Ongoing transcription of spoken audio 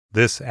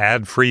This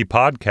ad-free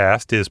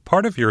podcast is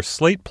part of your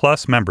Slate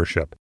Plus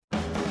membership.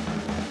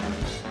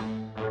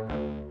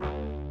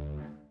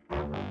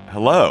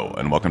 Hello,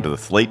 and welcome to the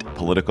Slate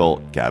Political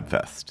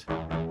Gabfest.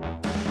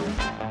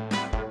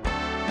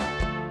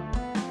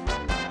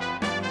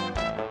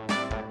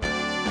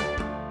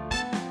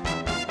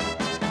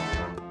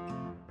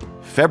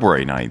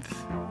 February 9th,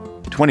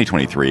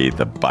 2023,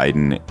 the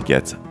Biden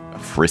Gets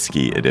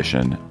Frisky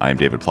edition. I'm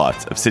David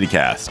Plotz of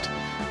CityCast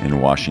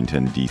in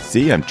Washington,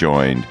 D.C. I'm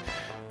joined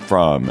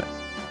from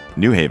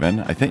New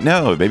Haven,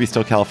 maybe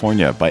still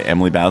California, by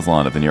Emily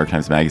Bazelon of the New York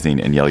Times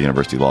Magazine and Yale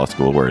University Law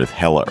School, where it is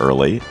hella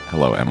early.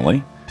 Hello,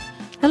 Emily.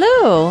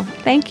 Hello.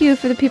 Thank you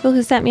for the people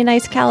who sent me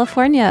nice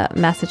California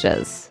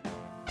messages.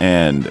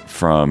 And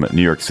from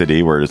New York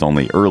City, where it is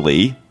only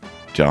early,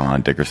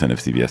 John Dickerson of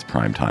CBS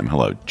Primetime.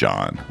 Hello,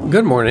 John.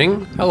 Good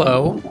morning.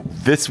 Hello.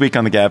 This week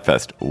on the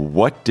Gabfest,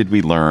 what did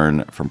we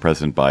learn from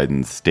President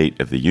Biden's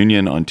State of the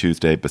Union on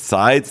Tuesday,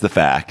 besides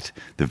the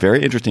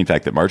very interesting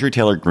fact that Marjorie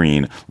Taylor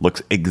Greene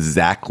looks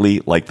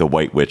exactly like the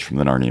White Witch from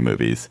the Narnia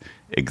movies?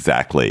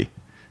 Exactly.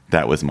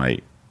 That was my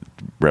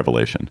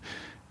revelation.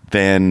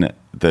 Then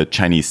the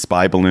Chinese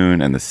spy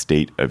balloon and the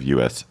state of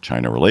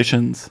U.S.-China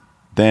relations.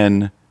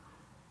 Then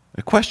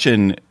a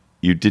question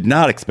you did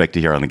not expect to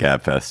hear on the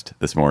Gabfest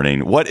this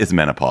morning. What is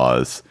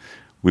menopause?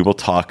 We will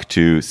talk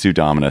to Sue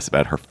Dominus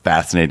about her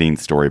fascinating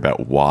story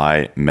about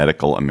why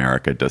medical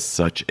America does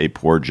such a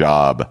poor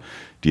job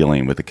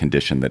dealing with a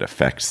condition that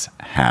affects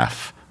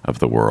half of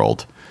the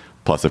world.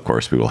 Plus, of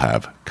course, we will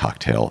have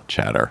cocktail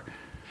chatter.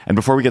 And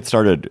before we get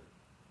started,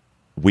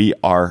 we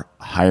are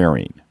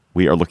hiring.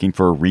 We are looking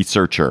for a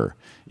researcher.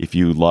 If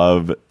you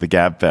love the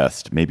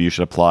Gabfest, maybe you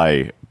should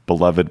apply.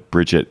 Beloved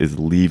Bridget is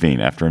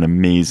leaving after an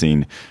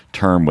amazing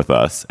term with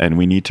us, and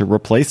we need to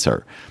replace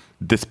her.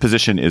 This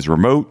position is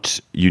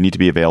remote. You need to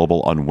be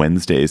available on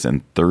Wednesdays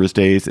and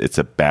Thursdays. It's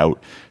about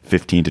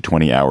 15 to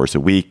 20 hours a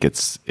week.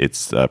 It's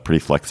pretty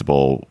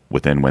flexible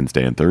within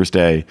Wednesday and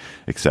Thursday,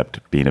 except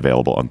being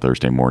available on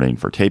Thursday morning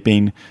for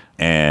taping.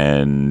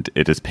 And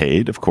it is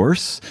paid, of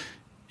course.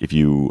 If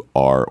you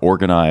are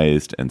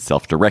organized and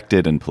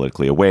self-directed and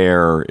politically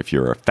aware, if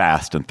you're a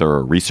fast and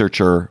thorough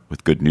researcher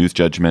with good news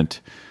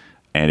judgment,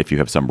 and if you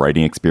have some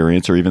writing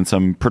experience or even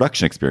some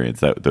production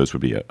experience, those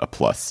would be a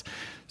plus.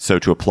 So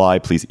to apply,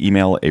 please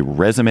email a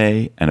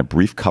resume and a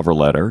brief cover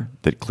letter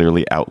that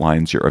clearly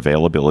outlines your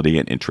availability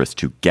and interest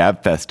to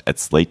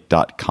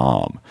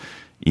gabfest@slate.com.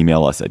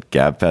 Email us at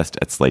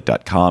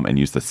gabfest@slate.com and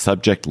use the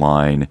subject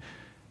line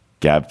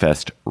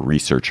Gabfest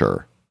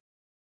Researcher.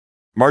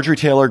 Marjorie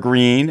Taylor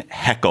Greene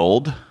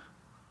heckled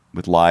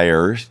with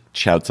liars,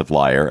 shouts of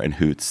liar and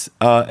hoots.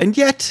 And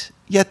yet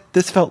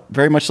this felt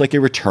very much like a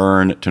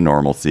return to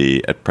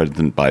normalcy at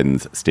President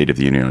Biden's State of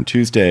the Union on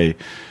Tuesday.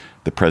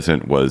 The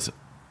president was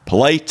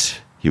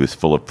polite. He was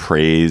full of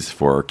praise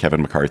for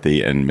Kevin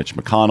McCarthy and Mitch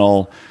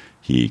McConnell.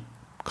 He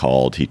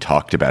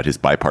talked about his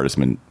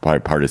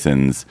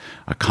bipartisans'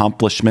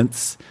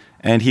 accomplishments,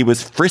 and he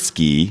was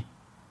frisky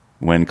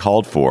when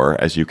called for,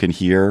 as you can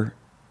hear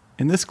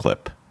in this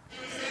clip.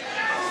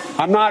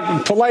 I'm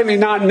not politely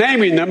not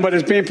naming them, but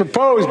it's being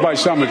proposed by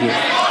some of you.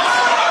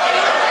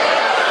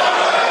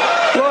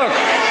 Look,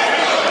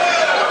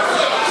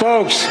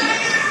 folks,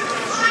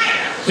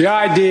 the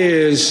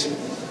idea is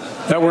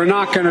that we're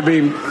not going to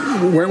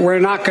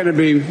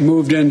be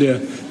moved into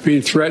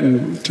being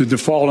threatened to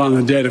default on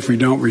the debt if we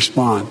don't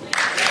respond.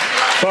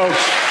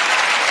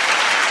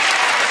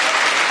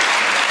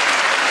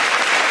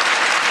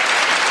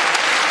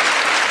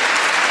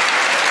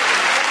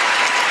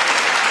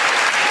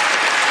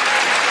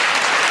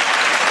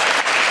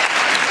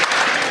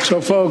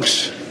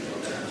 Folks,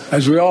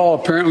 as we all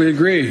apparently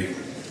agree,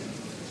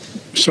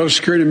 Social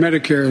Security and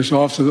Medicare is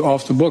off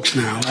the books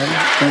now,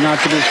 right? They're not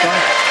to be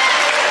stopped.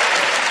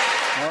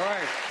 All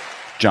right.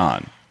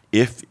 John,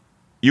 if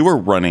you were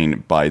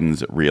running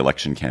Biden's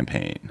reelection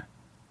campaign,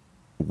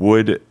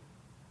 would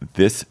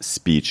this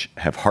speech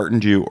have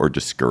heartened you or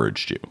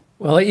discouraged you?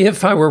 Well,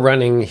 if I were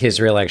running his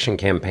reelection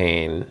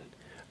campaign,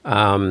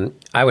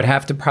 I would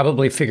have to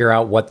probably figure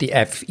out what the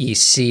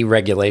FEC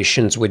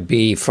regulations would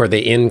be for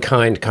the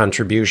in-kind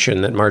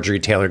contribution that Marjorie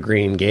Taylor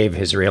Greene gave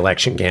his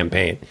reelection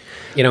campaign.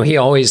 You know, he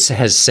always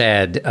has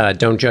said,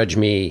 don't judge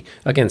me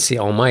against the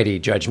almighty,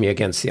 judge me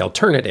against the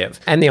alternative.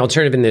 And the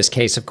alternative in this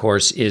case, of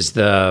course, is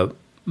the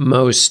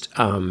most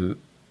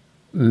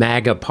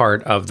MAGA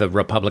part of the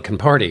Republican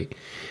Party.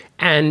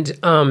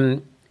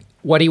 And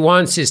what he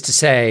wants is to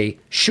say,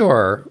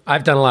 sure,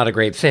 I've done a lot of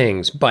great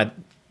things, but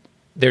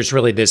there's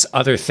really this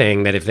other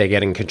thing that if they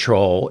get in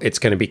control, it's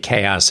going to be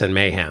chaos and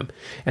mayhem.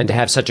 And to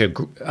have such a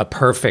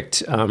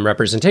perfect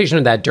representation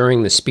of that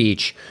during the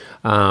speech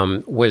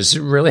was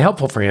really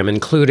helpful for him,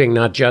 including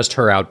not just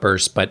her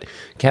outbursts, but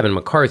Kevin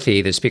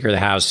McCarthy, the Speaker of the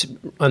House,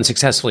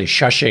 unsuccessfully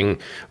shushing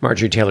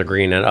Marjorie Taylor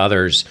Greene and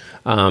others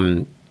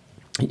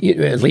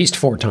at least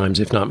 4 times,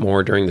 if not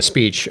more, during the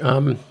speech,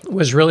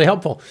 was really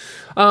helpful.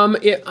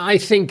 I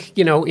think,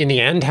 in the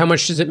end, how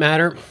much does it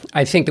matter?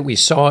 I think that we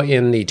saw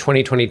in the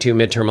 2022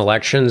 midterm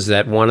elections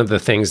that one of the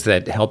things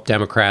that helped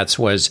Democrats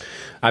was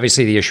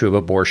obviously the issue of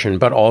abortion,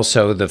 but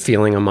also the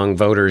feeling among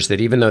voters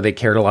that even though they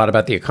cared a lot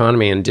about the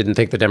economy and didn't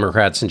think the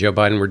Democrats and Joe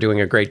Biden were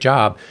doing a great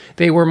job,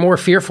 they were more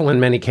fearful in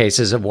many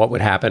cases of what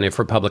would happen if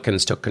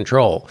Republicans took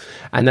control,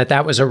 and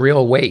that was a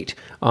real weight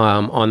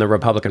on the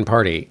Republican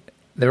Party.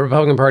 The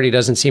Republican Party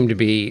doesn't seem to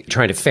be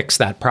trying to fix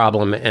that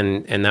problem,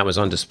 and that was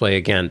on display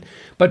again.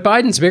 But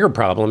Biden's bigger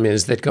problem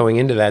is that going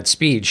into that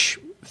speech,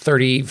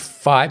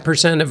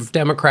 35% of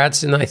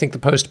Democrats in, I think, the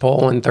Post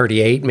poll, and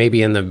 38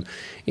 maybe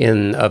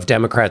of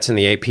Democrats in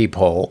the AP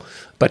poll.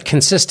 But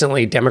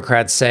consistently,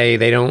 Democrats say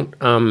they don't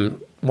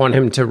want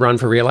him to run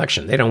for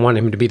re-election. They don't want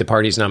him to be the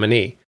party's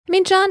nominee. I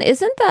mean, John,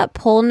 isn't that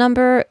poll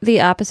number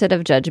the opposite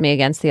of judge me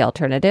against the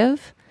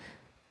alternative?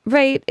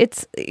 Right.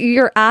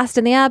 You're asked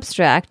in the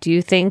abstract, do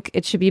you think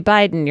it should be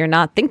Biden? You're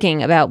not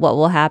thinking about what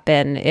will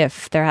happen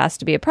if there has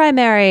to be a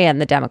primary and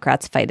the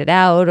Democrats fight it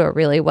out, or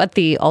really what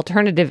the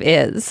alternative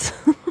is.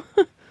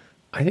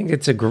 I think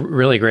it's a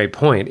really great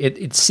point.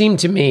 It seemed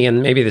to me,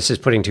 and maybe this is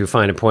putting too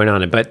fine a point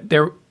on it, but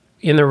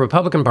in the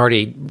Republican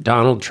Party,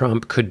 Donald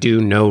Trump could do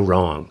no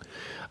wrong.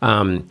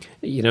 No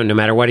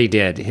matter what he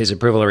did, his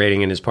approval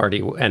rating in his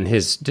party and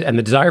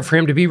the desire for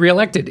him to be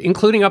reelected,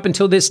 including up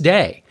until this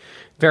day,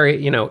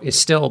 is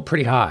still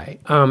pretty high.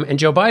 And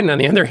Joe Biden, on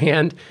the other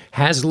hand,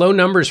 has low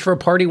numbers for a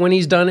party when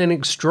he's done an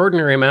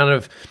extraordinary amount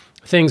of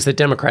things that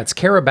Democrats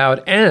care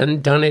about,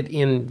 and done it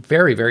in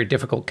very, very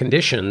difficult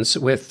conditions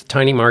with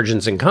tiny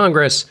margins in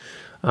Congress,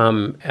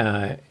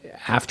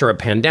 after a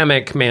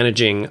pandemic,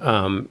 managing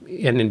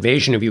an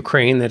invasion of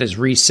Ukraine that has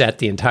reset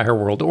the entire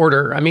world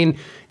order. I mean,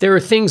 there are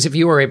things, if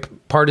you are a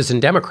partisan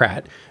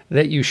Democrat,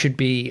 that you should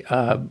be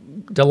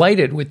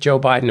delighted with Joe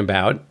Biden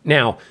about.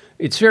 Now,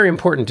 it's very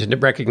important to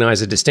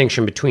recognize a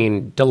distinction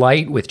between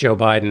delight with Joe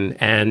Biden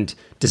and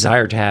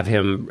desire to have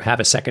him have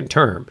a second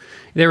term.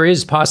 There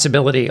is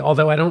possibility,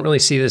 although I don't really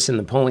see this in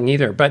the polling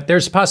either, but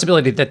there's a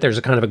possibility that there's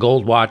a kind of a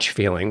gold watch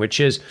feeling, which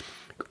is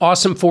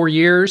awesome 4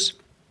 years,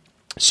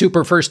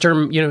 super first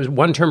term,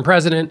 one-term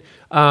president.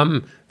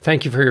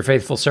 Thank you for your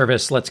faithful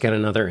service. Let's get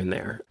another in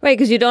there. Right,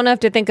 because you don't have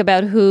to think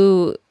about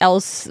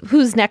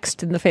who's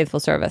next in the faithful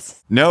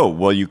service. No,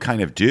 well, you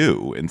kind of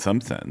do in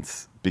some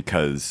sense,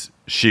 because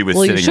she was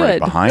sitting right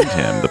behind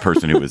him, the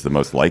person who was the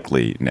most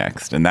likely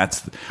next. And I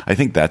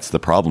think that's the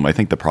problem. I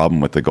think the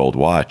problem with the gold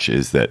watch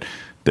is that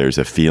there's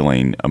a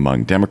feeling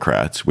among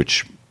Democrats,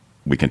 which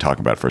we can talk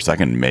about for a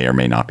second, may or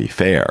may not be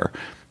fair,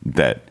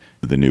 that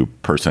the new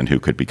person who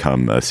could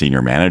become a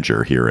senior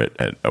manager here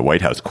at a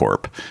White House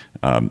Corp,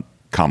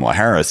 Kamala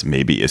Harris,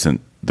 maybe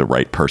isn't the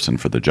right person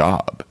for the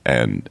job,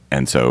 and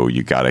so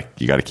you gotta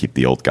keep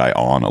the old guy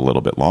on a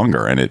little bit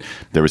longer. And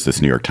there was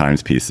this New York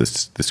Times piece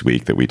this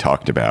week that we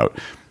talked about,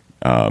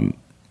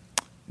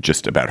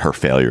 just about her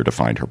failure to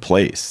find her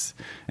place.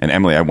 And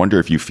Emily, I wonder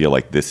if you feel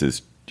like this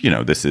is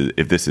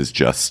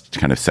just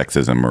kind of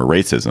sexism or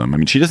racism. I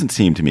mean, she doesn't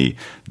seem to me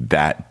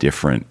that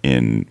different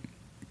in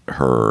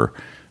her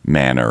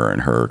manner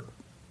and her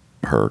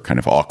kind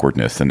of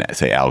awkwardness than,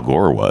 say, Al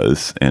Gore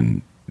was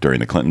during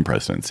the Clinton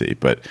presidency,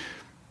 but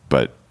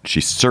she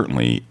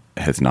certainly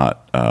has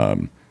not.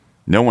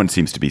 No one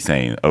seems to be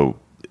saying, "Oh,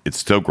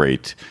 it's so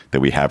great that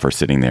we have her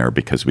sitting there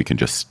because we can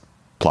just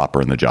plop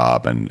her in the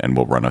job and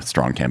we'll run a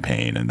strong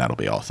campaign and that'll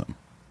be awesome."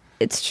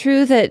 It's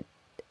true that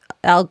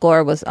Al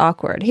Gore was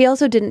awkward. He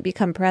also didn't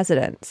become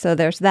president, so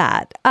there's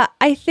that.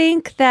 I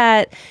think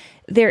that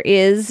there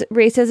is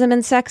racism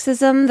and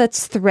sexism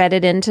that's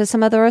threaded into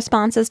some of the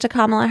responses to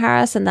Kamala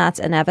Harris, and that's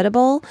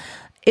inevitable.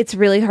 It's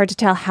really hard to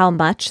tell how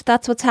much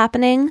that's what's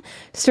happening.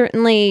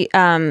 Certainly,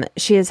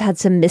 she has had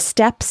some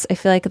missteps. I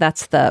feel like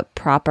that's the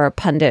proper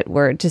pundit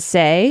word to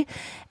say.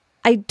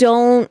 I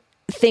don't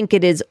think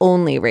it is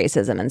only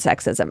racism and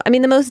sexism. I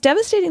mean, the most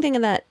devastating thing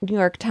in that New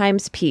York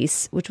Times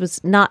piece, which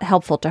was not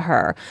helpful to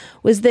her,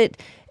 was that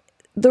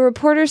the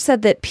reporter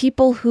said that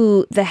people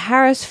who the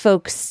Harris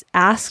folks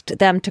asked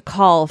them to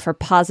call for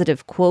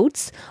positive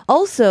quotes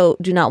also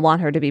do not want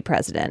her to be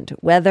president,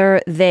 whether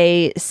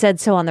they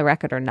said so on the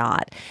record or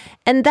not.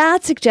 And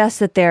that suggests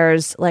that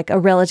there's like a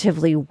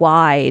relatively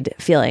wide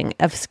feeling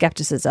of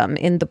skepticism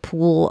in the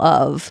pool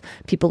of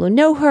people who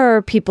know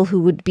her, people who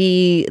would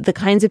be the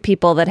kinds of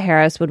people that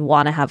Harris would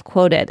want to have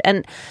quoted.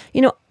 And,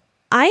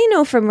 I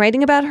know from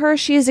writing about her,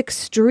 she is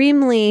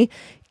extremely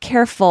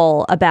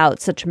careful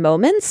about such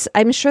moments.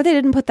 I'm sure they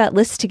didn't put that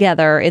list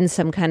together in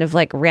some kind of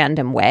like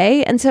random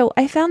way. And so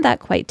I found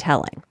that quite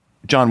telling.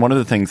 John, one of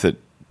the things that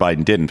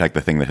Biden did, in fact, the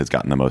thing that has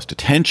gotten the most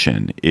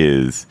attention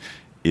is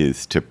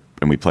to,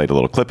 and we played a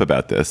little clip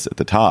about this at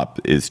the top,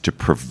 is to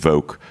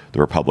provoke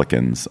the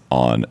Republicans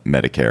on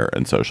Medicare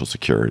and Social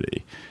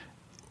Security.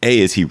 A,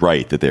 is he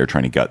right that they're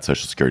trying to gut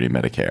Social Security and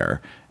Medicare?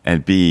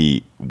 And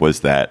B,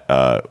 was that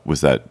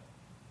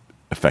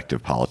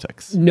effective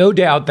politics? No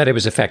doubt that it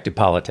was effective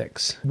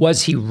politics.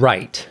 Was he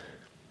right?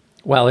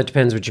 Well, it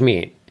depends what you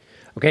mean.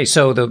 Okay,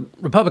 so the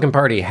Republican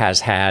Party has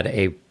had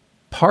a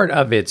part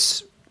of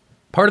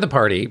the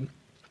party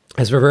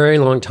has for a very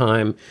long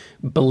time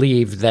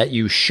believed that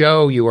you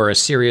show you are a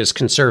serious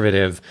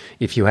conservative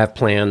if you have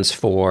plans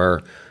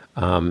for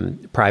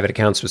private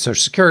accounts with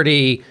Social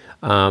Security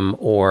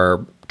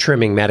or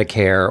trimming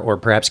Medicare or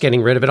perhaps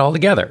getting rid of it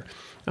altogether.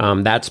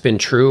 That's been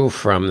true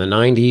from the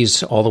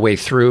 90s all the way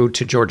through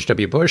to George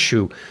W. Bush,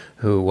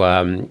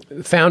 who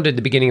founded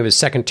the beginning of his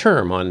second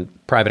term on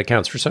private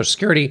accounts for Social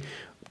Security.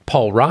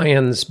 Paul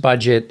Ryan's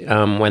budget,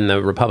 when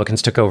the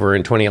Republicans took over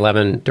in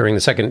 2011 during the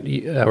second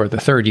or the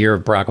third year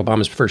of Barack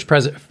Obama's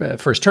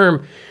first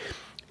term,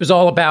 was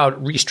all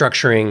about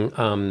restructuring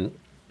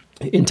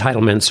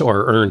entitlements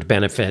or earned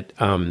benefit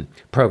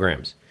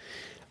programs.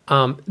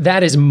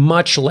 That is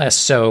much less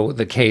so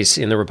the case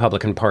in the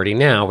Republican Party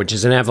now, which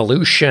is an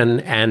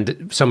evolution,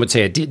 and some would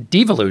say a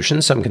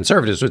devolution. Some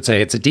conservatives would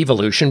say it's a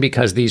devolution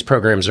because these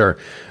programs are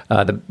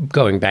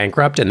going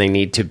bankrupt and they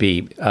need to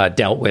be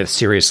dealt with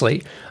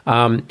seriously.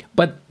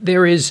 But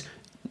there is,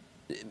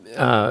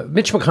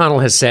 Mitch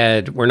McConnell has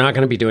said, we're not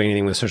going to be doing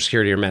anything with Social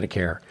Security or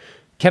Medicare.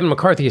 Kevin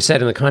McCarthy has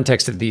said in the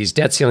context of these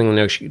debt ceiling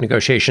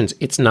negotiations,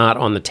 it's not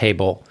on the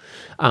table.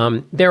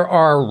 There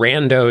are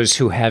randos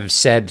who have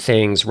said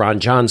things.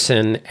 Ron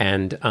Johnson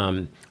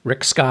and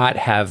Rick Scott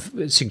have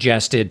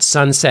suggested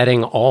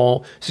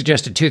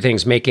suggested two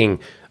things: making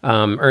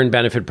earned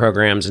benefit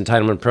programs,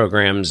 entitlement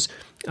programs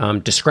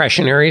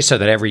discretionary, so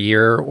that every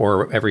year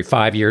or every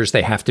 5 years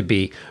they have to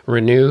be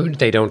renewed.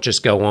 They don't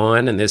just go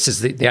on. And this is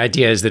the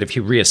idea is that if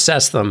you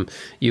reassess them,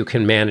 you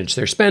can manage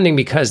their spending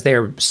because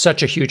they're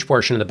such a huge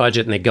portion of the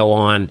budget and they go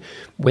on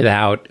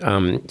without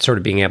sort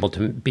of being able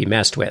to be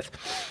messed with.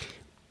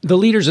 The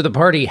leaders of the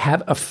party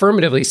have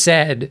affirmatively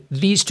said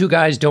these two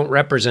guys don't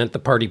represent the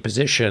party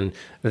position.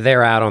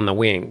 They're out on the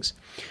wings.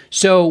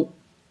 So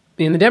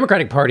in the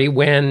Democratic Party,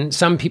 when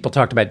some people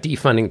talked about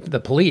defunding the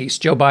police,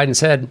 Joe Biden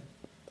said,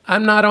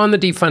 I'm not on the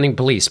defunding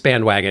police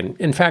bandwagon.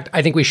 In fact,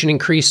 I think we should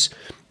increase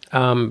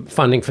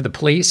funding for the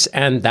police,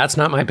 and that's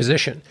not my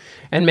position.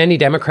 And many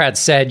Democrats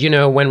said,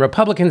 when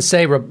Republicans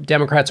say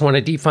Democrats want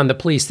to defund the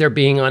police, they're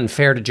being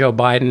unfair to Joe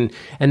Biden,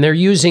 and they're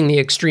using the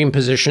extreme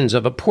positions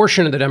of a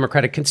portion of the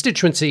Democratic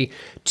constituency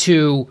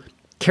to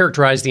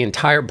characterize the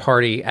entire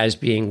party as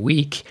being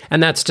weak,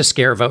 and that's to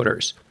scare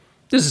voters.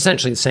 This is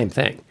essentially the same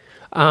thing.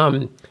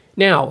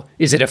 Now,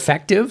 is it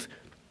effective?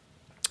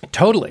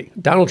 Totally.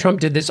 Donald Trump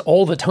did this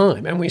all the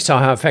time, and we saw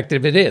how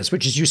effective it is,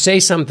 which is you say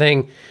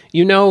something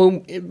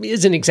it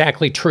isn't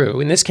exactly true.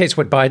 In this case,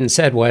 what Biden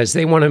said was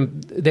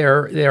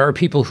there are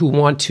people who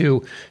want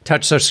to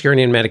touch Social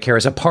Security and Medicare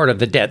as a part of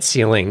the debt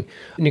ceiling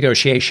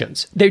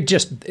negotiations. They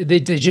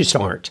just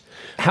aren't.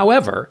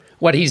 However,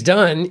 what he's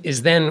done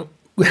is then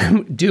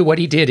do what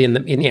he did in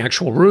the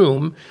actual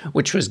room,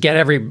 which was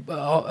get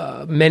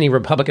many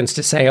Republicans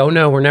to say, oh,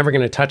 no, we're never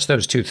going to touch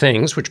those two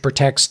things, which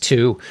protects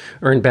two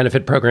earned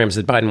benefit programs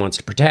that Biden wants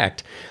to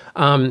protect.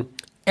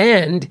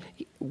 And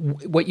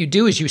what you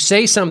do is you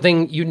say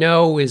something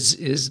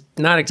is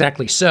not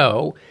exactly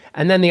so,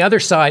 and then the other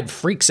side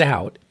freaks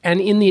out. And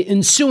in the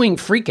ensuing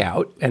freak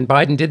out, and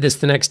Biden did this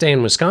the next day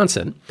in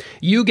Wisconsin,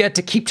 you get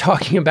to keep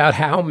talking about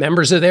how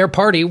members of their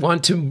party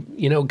want to,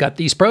 gut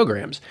these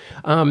programs.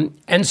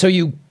 And so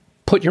you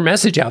put your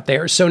message out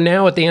there. So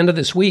now at the end of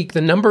this week,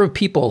 the number of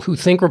people who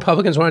think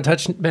Republicans want to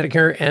touch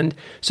Medicare and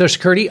Social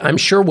Security, I'm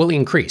sure will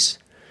increase.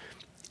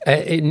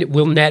 It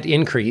will net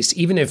increase,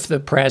 even if the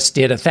press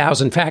did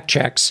 1,000 fact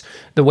checks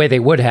the way they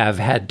would have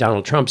had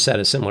Donald Trump said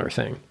a similar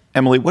thing.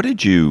 Emily, what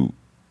did you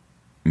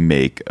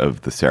make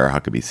of the Sarah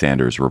Huckabee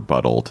Sanders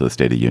rebuttal to the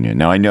State of the Union?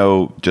 Now, I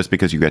know just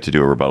because you get to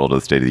do a rebuttal to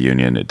the State of the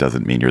Union, it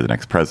doesn't mean you're the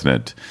next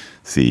president.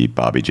 See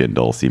Bobby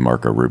Jindal, see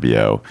Marco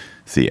Rubio,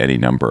 see any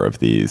number of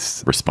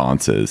these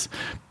responses.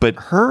 But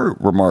her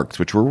remarks,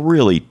 which were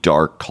really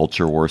dark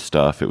culture war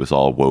stuff, it was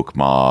all woke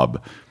mob,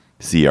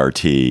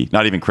 CRT,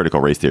 not even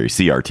critical race theory,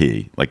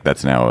 CRT. Like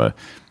that's now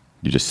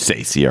you just say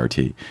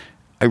CRT.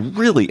 I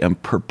really am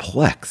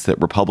perplexed that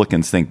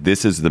Republicans think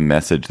this is the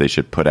message they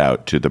should put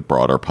out to the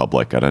broader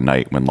public at a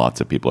night when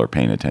lots of people are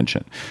paying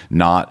attention,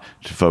 not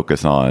to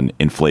focus on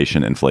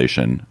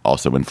inflation,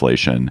 also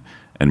inflation,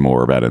 and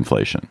more about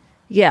inflation.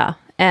 Yeah.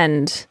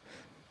 And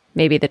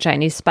maybe the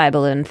Chinese spy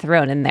balloon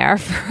thrown in there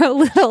for a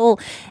little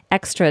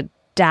extra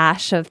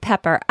dash of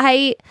pepper.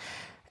 I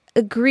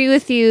agree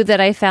with you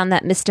that I found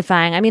that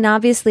mystifying. I mean,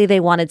 obviously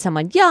they wanted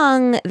someone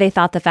young. They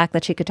thought the fact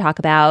that she could talk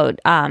about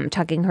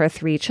tucking her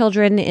 3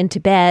 children into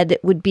bed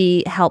would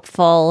be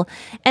helpful.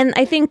 And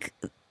I think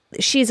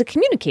she's a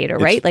communicator,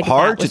 right? It's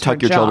hard to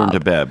tuck your children to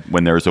bed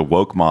when there's a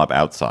woke mob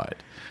outside.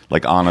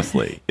 Like,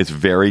 honestly, it's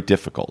very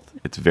difficult.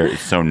 It's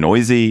so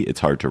noisy. It's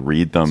hard to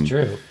read them. It's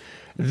true.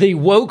 The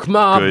woke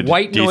mob Good,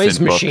 white noise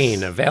books.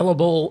 Machine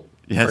available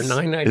for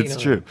 $9.99.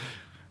 It's true.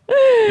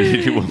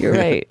 You're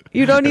right.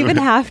 You don't even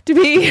have to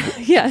be.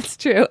 Yeah, it's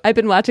true. I've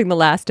been watching The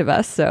Last of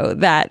Us, so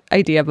that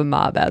idea of a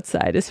mob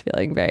outside is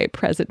feeling very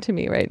present to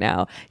me right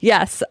now.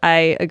 Yes,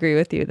 I agree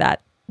with you.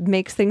 That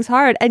makes things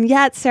hard. And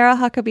yet, Sarah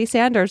Huckabee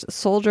Sanders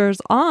soldiers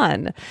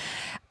on.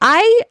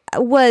 I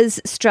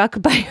was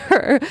struck by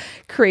her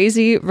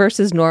crazy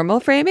versus normal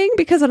framing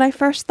because when I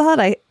first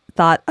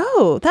thought,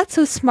 oh, that's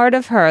so smart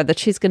of her that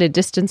she's going to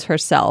distance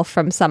herself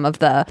from some of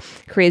the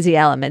crazy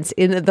elements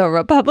in the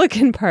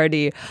Republican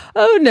Party.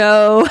 Oh,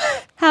 no.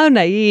 How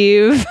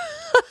naive.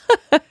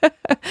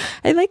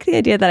 I like the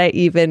idea that I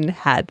even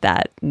had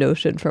that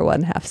notion for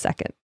 1/2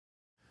 second.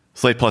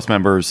 Slate Plus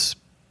members,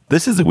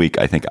 this is a week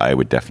I think I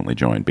would definitely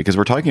join because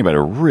we're talking about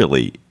a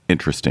really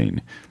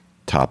interesting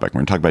topic. We're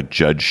going to talk about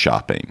judge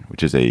shopping,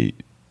 which is a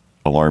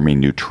alarming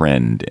new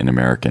trend in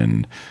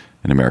American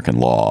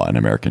law and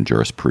American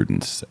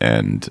jurisprudence.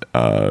 And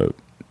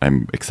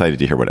I'm excited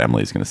to hear what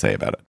Emily's going to say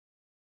about it.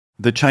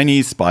 The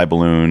Chinese spy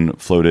balloon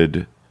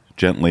floated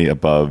gently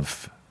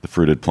above the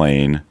fruited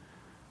plain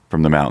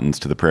from the mountains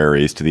to the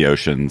prairies to the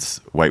oceans,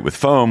 white with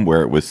foam,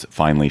 where it was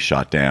finally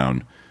shot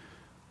down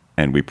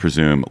and we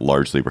presume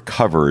largely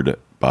recovered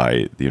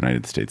by the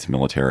United States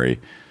military.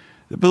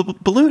 The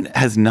balloon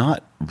has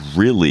not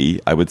really,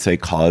 I would say,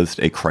 caused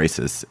a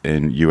crisis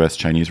in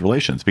U.S.-Chinese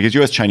relations because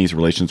U.S.-Chinese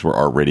relations were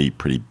already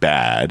pretty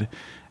bad.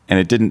 And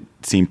it didn't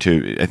seem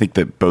to, I think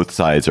that both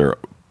sides are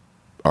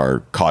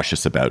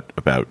cautious about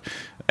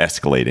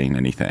escalating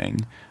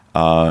anything.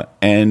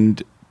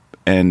 And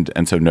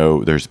so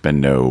no, there's been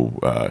no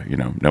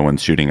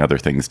one's shooting other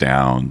things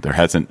down. There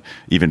hasn't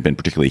even been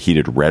particularly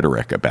heated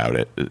rhetoric about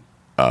it.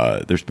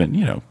 There's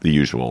been, the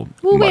usual.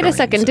 Well, wait a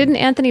second. Didn't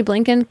Anthony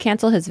Blinken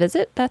cancel his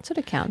visit? That's what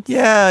it counts.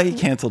 Yeah, he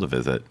canceled a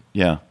visit.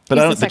 Yeah,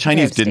 but the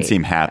Chinese didn't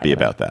seem happy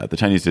about that. The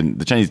Chinese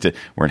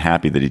weren't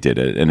happy that he did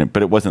it,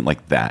 but it wasn't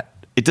like that.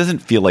 It doesn't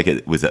feel like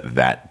it was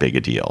that big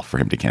a deal for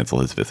him to cancel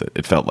his visit.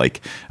 It felt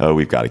like, oh,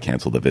 we've got to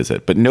cancel the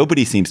visit. But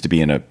nobody seems to be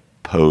in a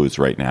pose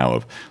right now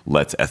of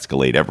let's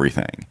escalate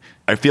everything.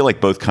 I feel like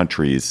both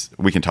countries,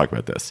 we can talk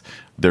about this,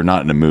 they're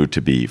not in a mood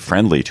to be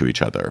friendly to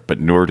each other, but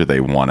nor do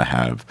they want to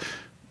have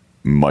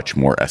much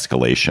more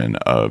escalation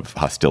of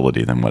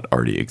hostility than what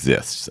already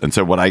exists. And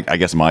so what I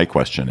guess my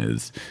question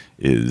is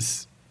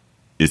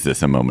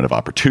this a moment of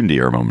opportunity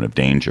or a moment of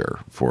danger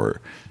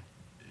for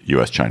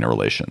U.S.-China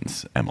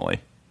relations, Emily?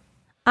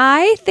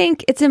 I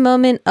think it's a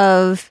moment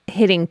of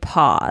hitting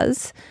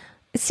pause.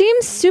 It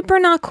seems super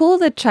not cool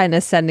that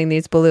China's sending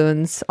these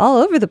balloons all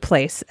over the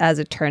place, as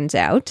it turns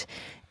out.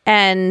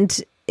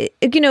 And,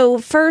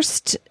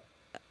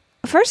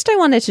 first I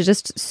wanted to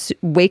just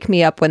wake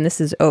me up when this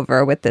is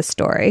over with this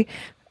story.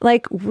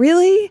 Like,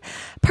 really?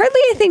 Partly,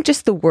 I think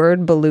just the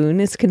word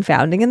balloon is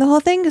confounding in the whole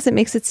thing because it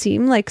makes it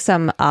seem like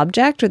some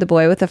object or the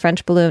boy with the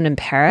French balloon in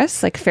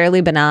Paris, like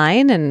fairly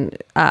benign and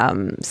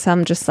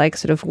some just like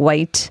sort of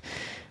white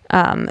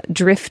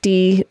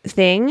drifty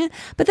thing.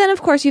 But then,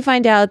 of course, you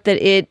find out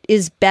that it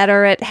is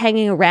better at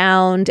hanging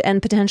around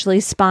and potentially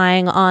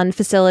spying on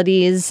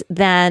facilities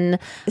than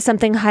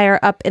something higher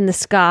up in the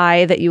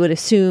sky that you would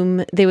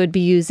assume they would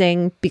be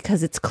using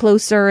because it's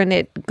closer and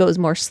it goes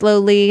more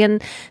slowly.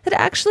 And that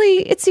actually,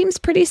 it seems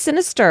pretty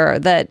sinister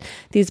that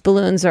these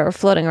balloons are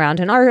floating around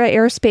in our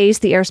airspace,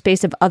 the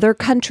airspace of other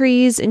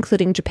countries,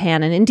 including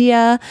Japan and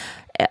India.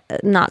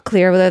 Not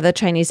clear whether the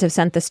Chinese have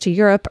sent this to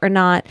Europe or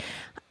not.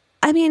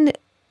 I mean,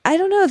 I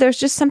don't know.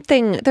 There's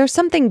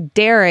something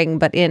daring,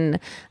 but in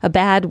a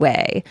bad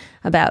way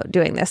about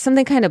doing this,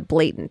 something kind of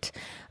blatant.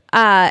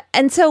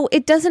 And so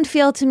it doesn't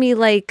feel to me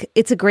like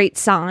it's a great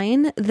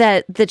sign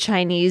that the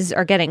Chinese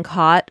are getting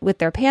caught with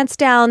their pants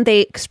down.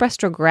 They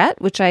expressed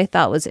regret, which I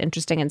thought was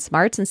interesting and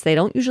smart since they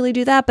don't usually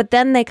do that. But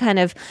then they kind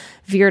of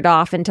veered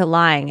off into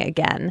lying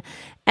again.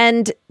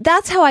 And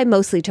that's how I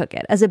mostly took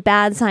it, as a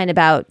bad sign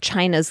about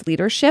China's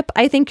leadership.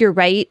 I think you're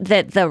right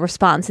that the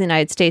response in the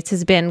United States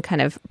has been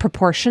kind of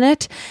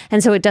proportionate.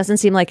 And so it doesn't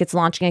seem like it's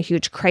launching a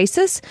huge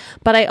crisis.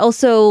 But I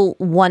also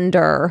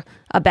wonder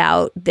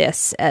about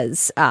this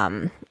as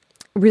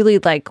really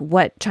like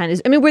what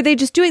China's... I mean, were they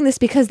just doing this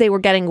because they were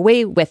getting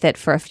away with it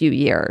for a few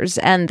years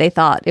and they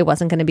thought it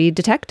wasn't going to be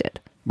detected?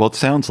 Well, it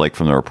sounds like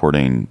from the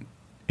reporting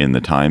in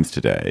the Times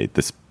today,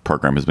 this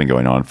program has been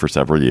going on for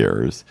several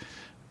years.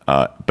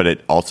 But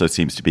it also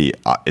seems to be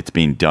it's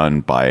being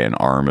done by an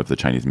arm of the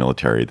Chinese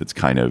military that's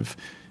kind of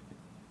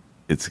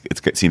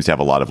it seems to have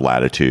a lot of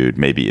latitude.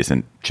 Maybe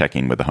isn't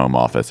checking with the Home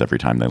Office every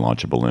time they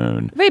launch a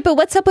balloon. Right, but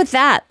what's up with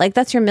that? Like,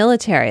 that's your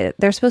military.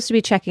 They're supposed to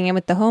be checking in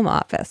with the Home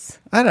Office.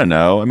 I don't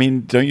know. I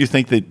mean, don't you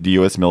think that the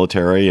U.S.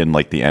 military and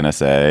like the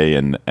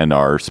NSA and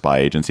our spy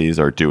agencies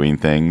are doing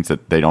things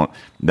that they don't?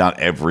 Not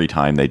every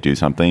time they do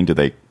something do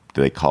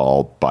they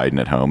call Biden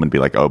at home and be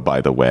like, oh, by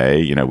the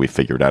way, we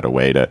figured out a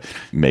way to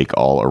make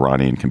all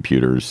Iranian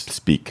computers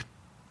speak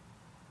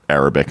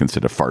Arabic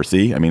instead of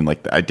Farsi. I mean,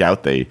 like, I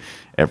doubt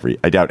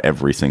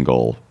every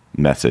single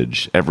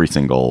message, every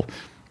single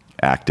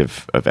act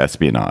of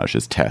espionage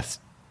is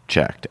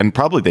checked. And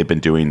probably they've been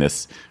doing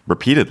this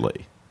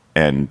repeatedly.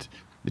 And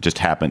it just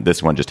happened.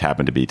 This one just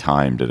happened to be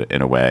timed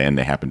in a way, and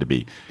they happened to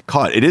be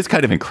caught. It is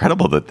kind of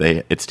incredible that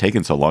it's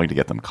taken so long to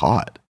get them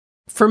caught.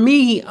 For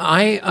me,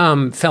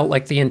 I felt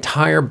like the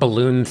entire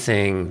balloon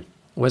thing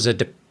was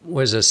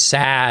a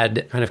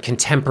sad kind of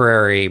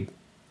contemporary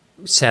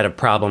set of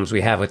problems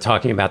we have with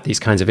talking about these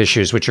kinds of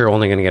issues, which are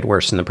only going to get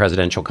worse in the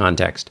presidential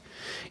context.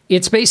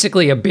 It's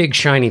basically a big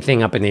shiny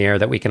thing up in the air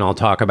that we can all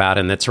talk about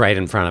and that's right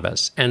in front of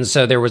us. And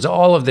so there was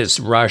all of this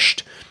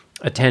rushed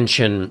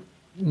attention,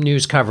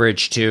 news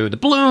coverage to the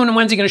balloon and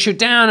when's he going to shoot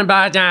down and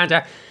blah, blah,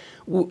 blah,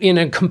 in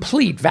a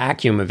complete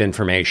vacuum of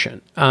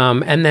information.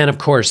 And then, of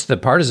course, the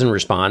partisan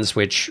response,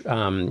 which,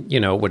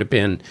 would have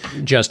been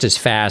just as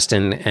fast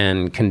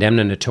and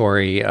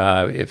condemnatory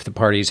if the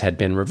parties had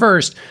been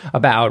reversed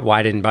about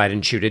why didn't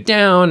Biden shoot it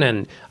down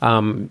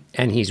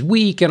and he's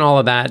weak and all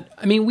of that.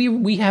 I mean,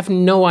 we have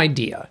no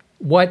idea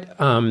what,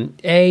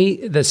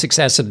 the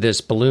success of this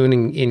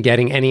balloon in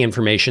getting any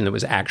information that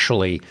was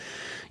actually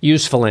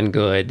useful and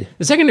good.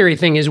 The secondary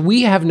thing is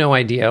we have no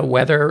idea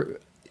whether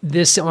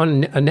this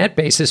on a net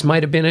basis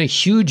might have been a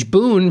huge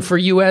boon for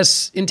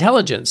U.S.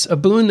 intelligence, a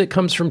boon that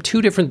comes from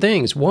two different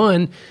things.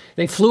 One,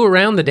 they flew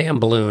around the damn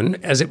balloon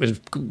as it was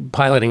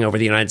piloting over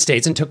the United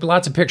States and took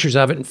lots of pictures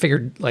of it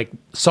and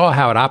saw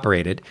how it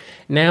operated.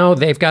 Now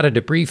they've got a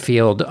debris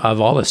field of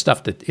all the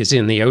stuff that is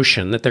in the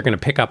ocean that they're going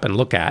to pick up and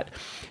look at.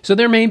 So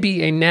there may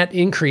be a net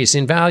increase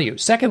in value.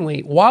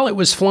 Secondly, while it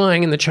was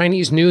flying and the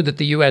Chinese knew that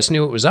the U.S.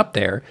 knew it was up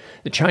there,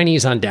 the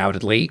Chinese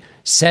undoubtedly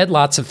said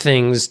lots of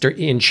things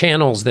in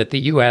channels that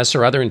the U.S.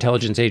 or other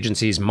intelligence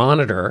agencies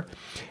monitor.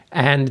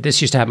 And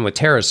this used to happen with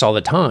terrorists all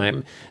the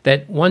time,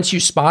 that once you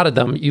spotted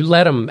them, you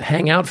let them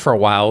hang out for a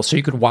while so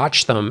you could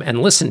watch them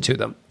and listen to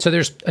them. So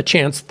there's a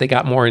chance that they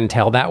got more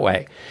intel that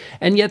way.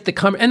 And yet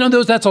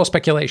that's all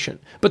speculation.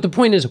 But the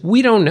point is,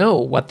 we don't know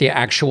what the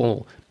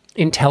actual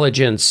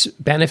intelligence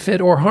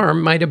benefit or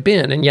harm might have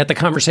been, and yet the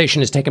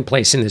conversation has taken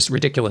place in this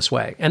ridiculous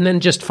way. And then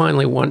just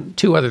finally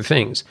two other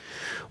things.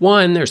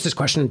 One, there's this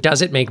question,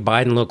 does it make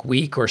Biden look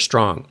weak or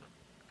strong?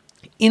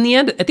 At the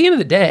end of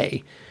the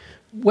day,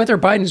 whether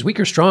Biden is weak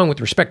or strong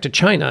with respect to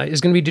China is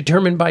going to be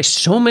determined by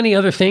so many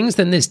other things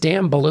than this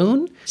damn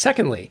balloon.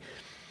 Secondly,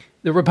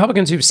 the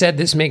Republicans who've said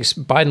this makes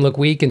Biden look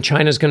weak and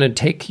China's going to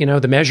take,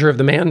 the measure of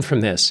the man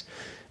from this.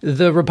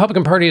 The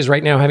Republican Party is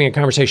right now having a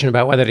conversation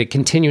about whether to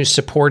continue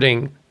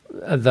supporting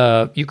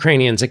the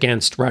Ukrainians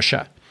against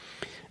Russia.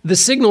 The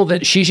signal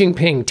that Xi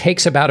Jinping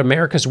takes about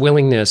America's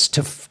willingness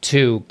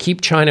to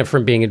keep China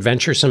from being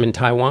adventuresome in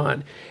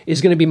Taiwan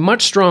is going to be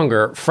much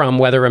stronger from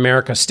whether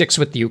America sticks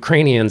with the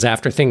Ukrainians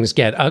after things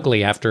get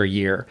ugly after a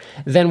year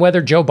than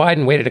whether Joe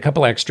Biden waited a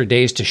couple extra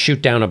days to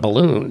shoot down a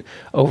balloon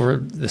over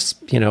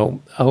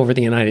the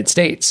United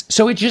States.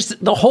 So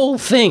the whole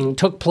thing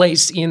took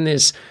place in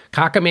this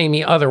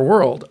cockamamie other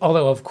world.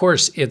 Although, of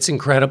course, it's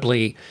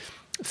incredibly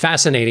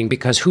fascinating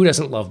because who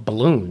doesn't love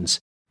balloons?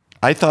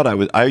 I thought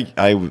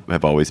I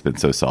have always been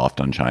so soft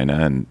on China,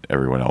 and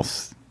everyone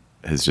else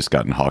has just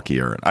gotten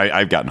hawkier.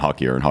 I've gotten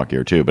hawkier and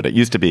hawkier too, but it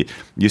used to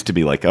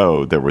be like,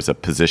 oh, there was a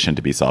position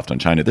to be soft on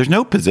China. There's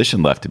no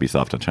position left to be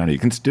soft on China. You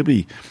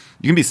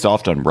can be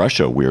soft on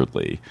Russia,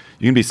 weirdly.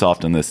 You can be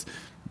soft on this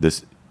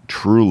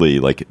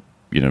truly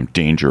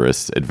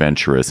dangerous,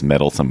 adventurous,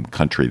 meddlesome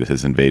country that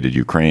has invaded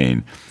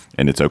Ukraine,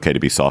 and it's okay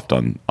to be soft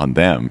on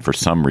them for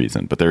some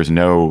reason. But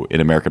in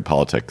American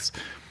politics,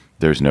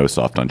 there's no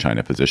soft on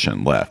China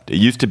position left. It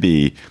used to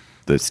be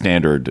the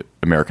standard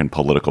American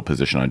political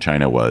position on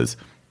China was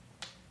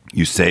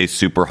you say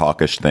super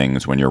hawkish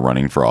things when you're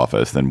running for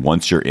office. Then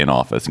once you're in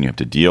office and you have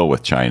to deal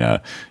with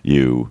China,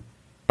 you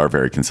are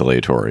very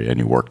conciliatory and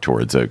you work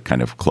towards a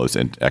kind of close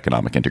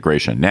economic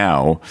integration.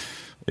 Now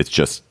it's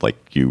just like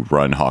you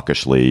run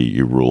hawkishly,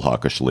 you rule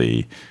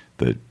hawkishly.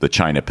 The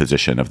China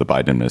position of the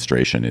Biden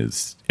administration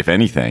is, if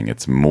anything,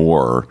 it's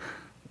more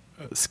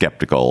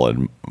skeptical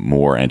and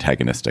more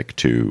antagonistic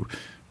to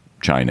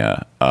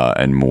China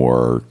and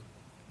more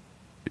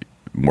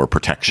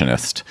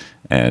protectionist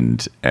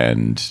and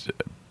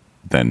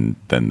than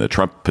the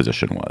Trump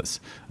position was,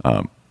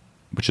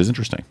 which is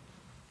interesting.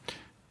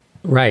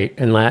 Right,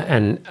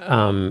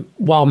 and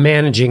while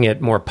managing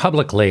it more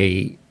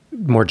publicly,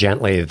 more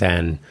gently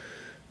than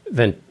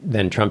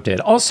Trump did.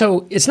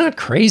 Also, it's not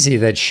crazy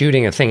that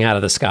shooting a thing out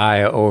of the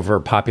sky over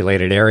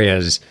populated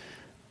areas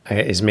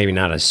is maybe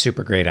not a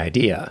super great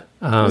idea.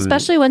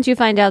 Especially once you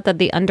find out that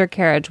the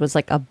undercarriage was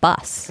like a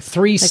bus.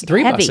 Three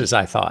buses,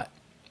 I thought.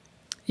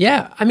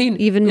 Yeah, I mean,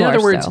 even in more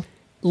other words, so.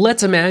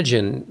 Let's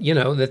imagine,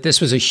 that this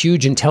was a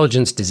huge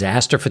intelligence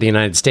disaster for the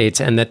United States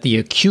and that the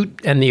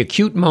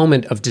acute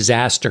moment of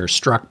disaster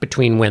struck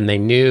between when they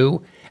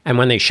knew and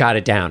when they shot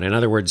it down. In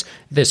other words,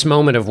 this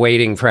moment of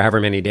waiting for however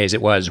many days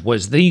it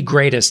was the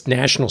greatest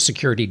national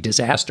security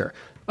disaster.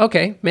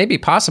 Okay, maybe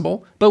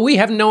possible, but we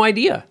have no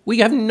idea. We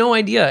have no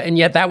idea. And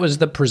yet that was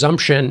the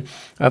presumption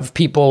of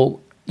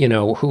people,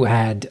 who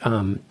had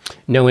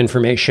no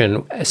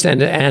information,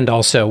 and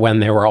also when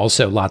there were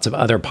also lots of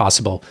other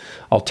possible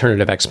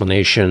alternative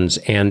explanations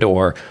and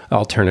or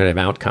alternative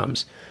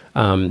outcomes.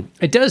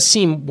 It does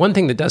seem, one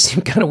thing that does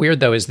seem kind of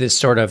weird, though, is this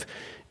sort of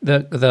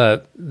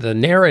the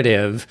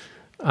narrative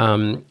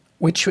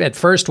which at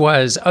first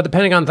was, the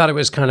Pentagon thought it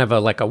was kind of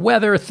like a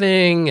weather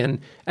thing,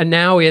 and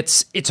now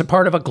it's a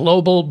part of a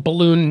global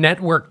balloon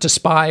network to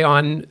spy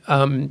on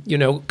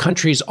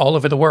countries all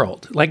over the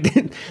world. Like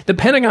the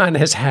Pentagon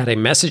has had a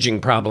messaging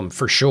problem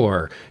for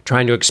sure,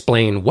 trying to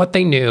explain what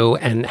they knew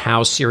and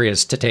how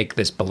serious to take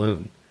this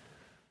balloon.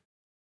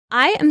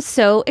 I am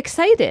so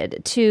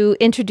excited to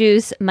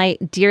introduce my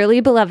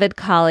dearly beloved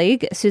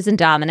colleague, Susan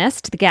Dominus,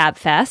 to the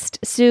Gabfest.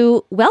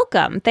 Sue,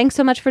 welcome. Thanks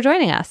so much for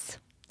joining us.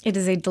 It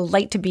is a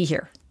delight to be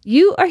here.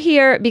 You are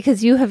here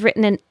because you have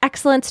written an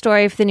excellent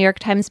story for the New York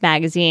Times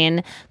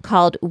Magazine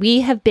called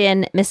We Have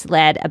Been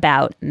Misled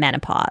About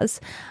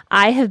Menopause.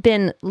 I have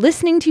been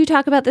listening to you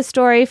talk about this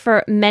story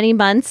for many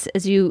months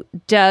as you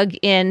dug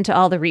into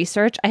all the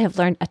research. I have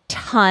learned a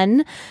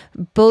ton,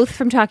 both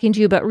from talking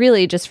to you, but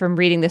really just from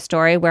reading the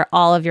story where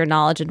all of your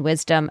knowledge and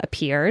wisdom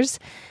appears.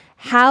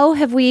 How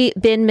have we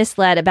been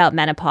misled about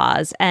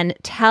menopause? And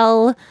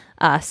tell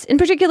us, in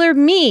particular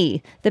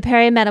me, the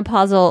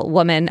perimenopausal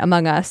woman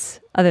among us,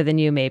 other than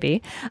you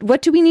maybe,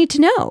 what do we need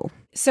to know?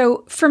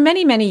 So for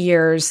many, many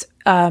years,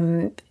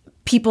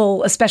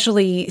 people,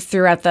 especially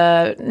throughout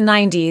the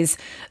 90s,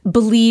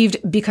 believed,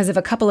 because of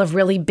a couple of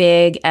really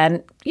big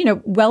and,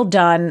 well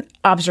done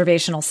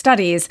observational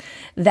studies,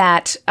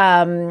 that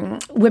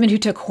women who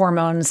took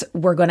hormones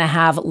were going to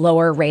have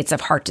lower rates of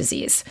heart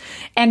disease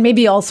and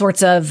maybe all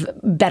sorts of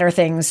better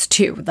things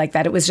too, like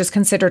that it was just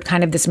considered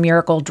kind of this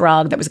miracle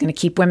drug that was going to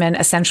keep women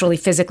essentially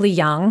physically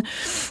young.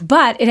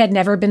 But it had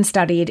never been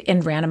studied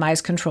in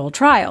randomized controlled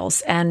trials.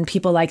 And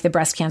people like the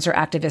breast cancer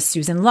activist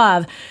Susan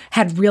Love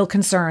had real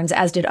concerns,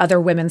 as did other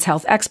women's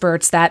health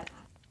experts, that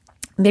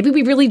maybe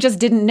we really just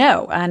didn't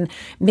know. And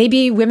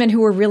maybe women who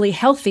were really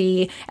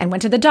healthy and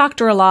went to the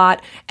doctor a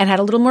lot and had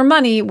a little more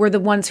money were the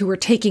ones who were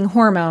taking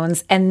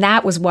hormones. And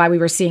that was why we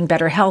were seeing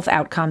better health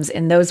outcomes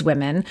in those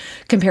women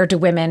compared to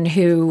women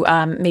who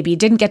maybe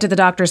didn't get to the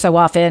doctor so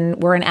often,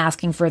 weren't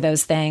asking for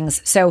those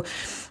things. So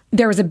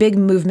there was a big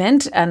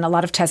movement and a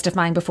lot of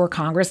testifying before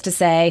Congress to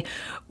say,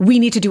 we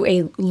need to do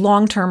a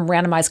long-term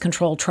randomized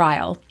controlled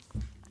trial.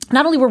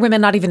 Not only were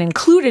women not even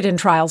included in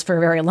trials for a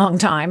very long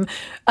time,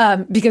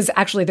 because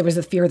actually there was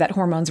a fear that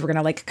hormones were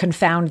going to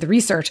confound the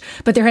research,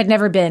 but there had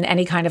never been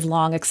any kind of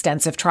long,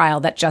 extensive trial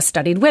that just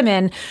studied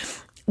women.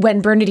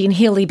 When Bernadine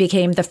Healy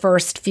became the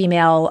first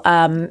female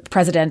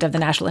president of the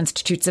National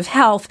Institutes of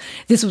Health,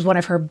 this was one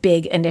of her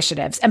big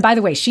initiatives. And by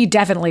the way, she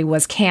definitely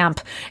was camp.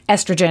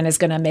 Estrogen is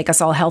going to make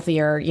us all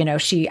healthier.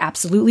 She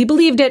absolutely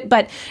believed it,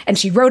 and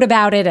she wrote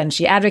about it and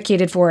she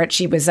advocated for it.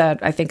 She was,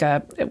 I think,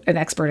 an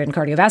expert in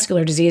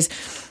cardiovascular disease.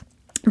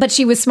 But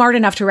she was smart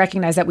enough to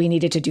recognize that we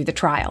needed to do the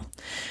trial.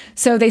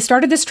 So they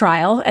started this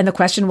trial, and the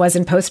question was,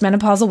 in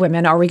postmenopausal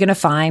women, are we going to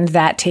find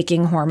that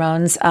taking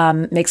hormones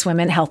makes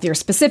women healthier,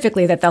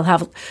 specifically that they'll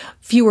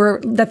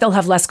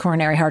have less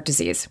coronary heart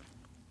disease?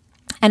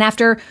 And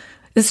after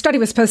the study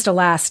was supposed to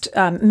last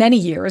many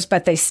years,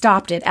 but they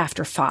stopped it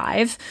after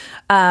 5,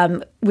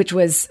 which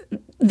was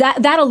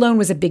that alone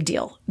was a big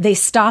deal. They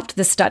stopped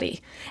the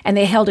study, and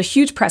they held a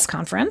huge press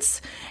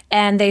conference,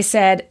 and they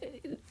said,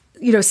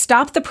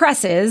 stop the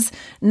presses.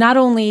 Not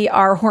only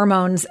are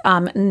hormones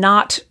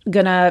not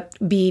going to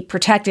be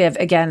protective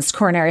against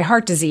coronary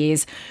heart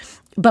disease,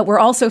 but we're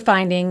also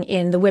finding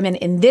in the women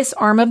in this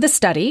arm of the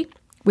study,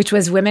 which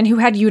was women who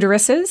had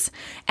uteruses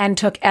and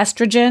took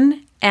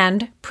estrogen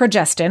and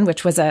progestin,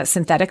 which was a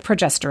synthetic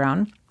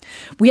progesterone,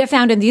 we have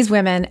found in these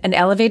women an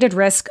elevated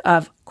risk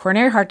of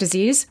coronary heart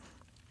disease,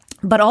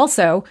 but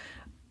also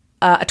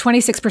a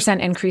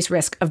 26% increased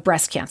risk of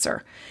breast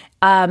cancer.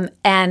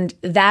 And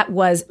that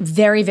was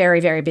very, very,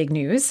 very big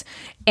news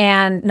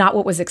and not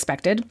what was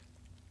expected.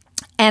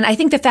 And I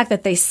think the fact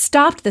that they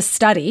stopped the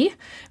study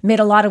made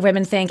a lot of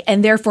women think,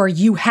 and therefore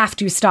you have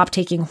to stop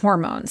taking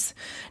hormones.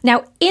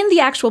 Now, in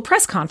the actual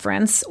press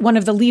conference, one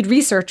of the lead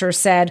researchers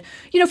said,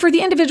 for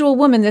the individual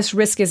woman, this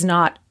risk is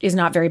not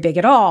very big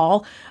at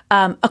all.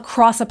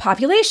 Across a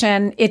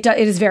population, it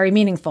is very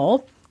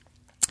meaningful.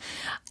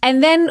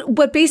 And then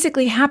what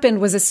basically happened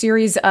was a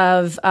series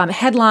of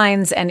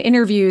headlines and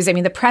interviews. I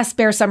mean, the press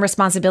bears some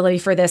responsibility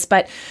for this,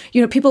 but,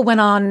 people went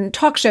on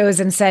talk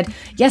shows and said,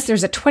 yes,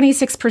 there's a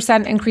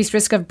 26% increased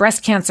risk of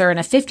breast cancer and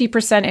a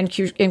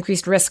 50%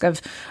 increased risk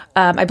of,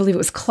 I believe it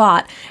was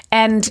clot,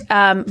 and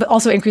but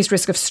also increased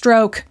risk of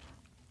stroke.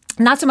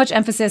 Not so much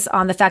emphasis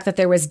on the fact that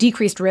there was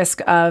decreased risk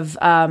of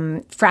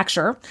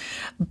fracture,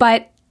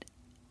 but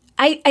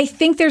I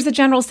think there's a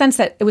general sense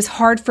that it was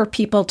hard for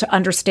people to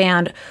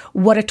understand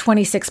what a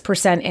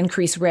 26%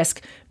 increased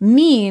risk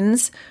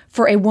means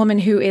for a woman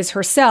who is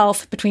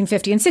herself between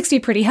 50 and 60,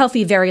 pretty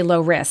healthy, very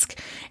low risk.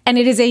 And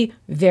it is a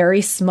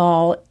very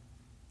small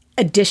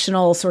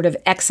additional sort of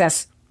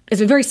excess. It's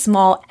a very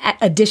small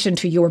addition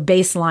to your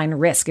baseline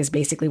risk is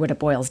basically what it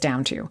boils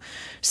down to.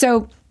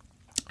 So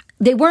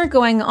they weren't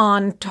going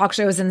on talk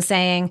shows and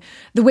saying,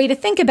 the way to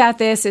think about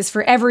this is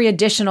for every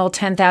additional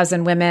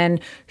 10,000 women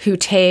who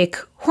take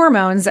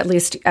hormones, at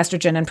least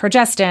estrogen and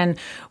progestin,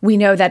 we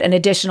know that an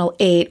additional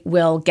 8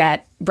 will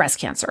get breast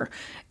cancer.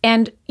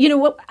 And,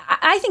 what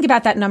I think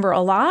about that number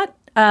a lot,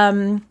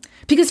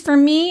 Because for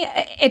me,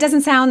 it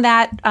doesn't sound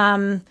that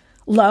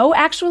low,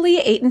 actually.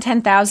 8 and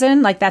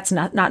 10,000, like that's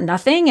not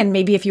nothing. And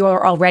maybe if you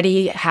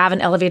already have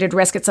an elevated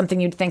risk, it's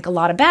something you'd think a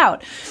lot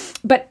about.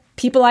 But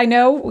people I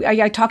know,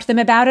 I talk to them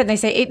about it, and they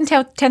say 8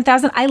 and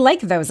 10,000. I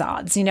like those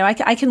odds.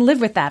 I can live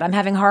with that. I'm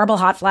having horrible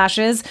hot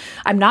flashes.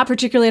 I'm not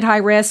particularly at high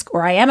risk,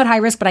 or I am at high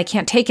risk, but I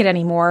can't take it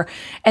anymore.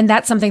 And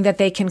that's something that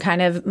they can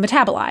kind of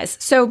metabolize.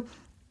 So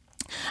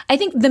I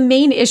think the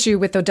main issue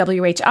with the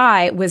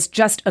WHI was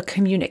just a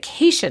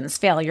communications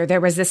failure. There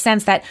was this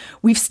sense that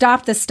we've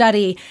stopped the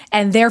study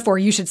and therefore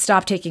you should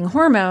stop taking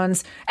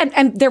hormones.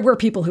 And there were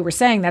people who were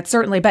saying that,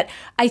 certainly. But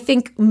I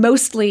think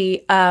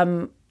mostly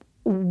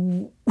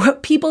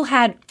what people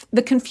had,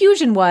 the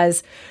confusion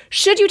was,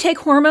 should you take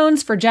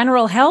hormones for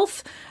general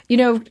health,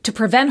 to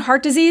prevent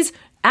heart disease?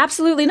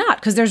 Absolutely not,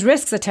 because there's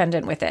risks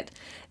attendant with it.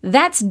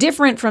 That's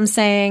different from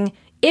saying,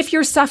 if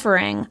you're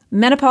suffering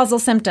menopausal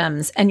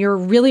symptoms and you're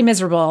really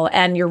miserable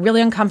and you're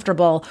really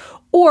uncomfortable,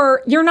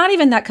 or you're not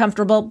even that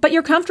comfortable, but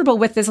you're comfortable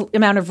with this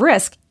amount of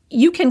risk,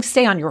 you can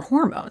stay on your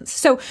hormones.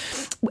 So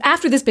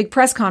after this big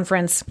press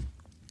conference,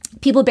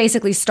 people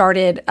basically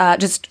started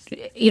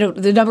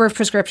the number of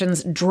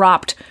prescriptions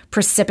dropped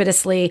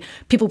precipitously.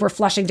 People were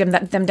flushing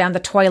them down the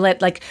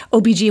toilet. Like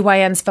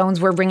OBGYN's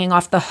phones were ringing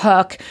off the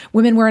hook.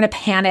 Women were in a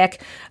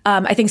panic.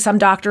 I think some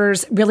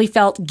doctors really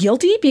felt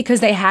guilty because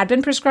they had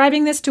been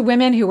prescribing this to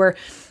women who were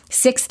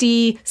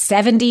 60,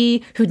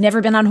 70, who'd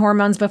never been on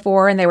hormones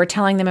before, and they were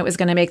telling them it was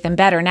going to make them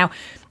better. Now,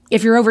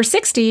 if you're over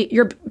 60,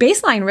 your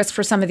baseline risk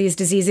for some of these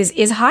diseases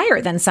is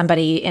higher than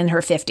somebody in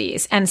her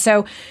 50s. And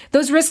so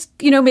those risks,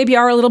 maybe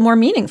are a little more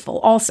meaningful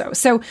also.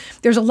 So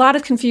there's a lot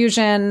of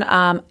confusion.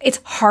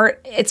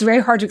 It's very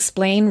hard to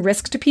explain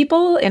risk to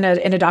people in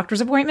a doctor's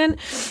appointment.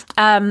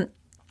 So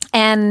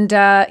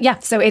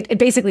it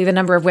basically, the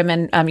number of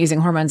women using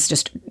hormones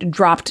just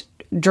dropped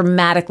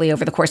dramatically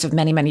over the course of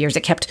many, many years.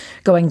 It kept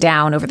going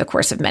down over the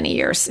course of many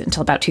years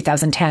until about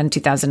 2010,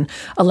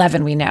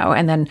 2011, we know.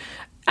 And then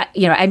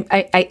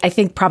I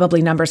think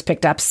probably numbers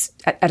picked up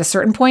at a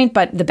certain point,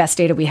 but the best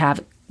data we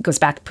have goes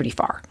back pretty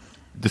far.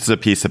 This is a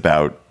piece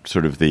about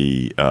sort of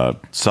the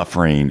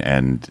suffering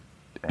and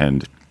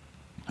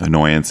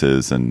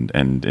annoyances and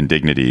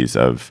indignities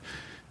of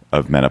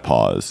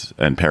menopause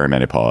and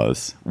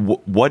perimenopause.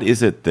 What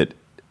is it that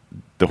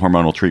the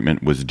hormonal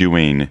treatment was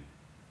doing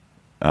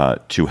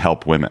to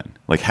help women?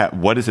 Like,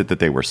 what is it that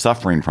they were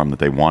suffering from that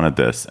they wanted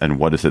this, and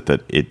what is it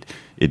that it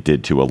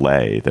did to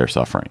allay their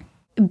suffering?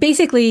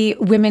 Basically,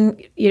 women,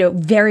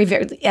 very,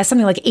 very,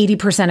 something like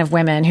 80% of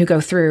women who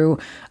go through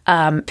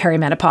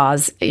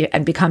perimenopause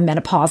and become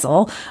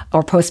menopausal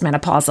or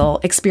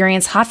postmenopausal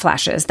experience hot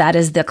flashes. That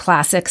is the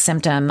classic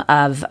symptom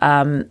of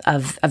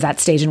that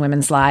stage in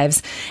women's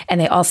lives. And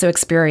they also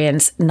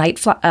experience night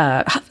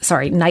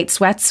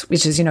sweats,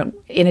 which is,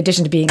 in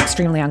addition to being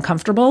extremely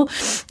uncomfortable,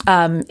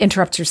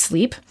 interrupts your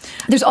sleep.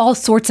 There's all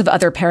sorts of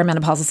other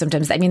perimenopausal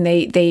symptoms. I mean,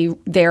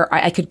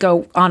 I could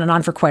go on and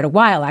on for quite a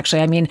while,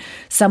 actually. I mean,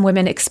 some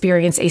women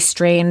experience a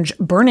strange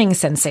burning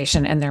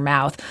sensation in their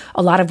mouth.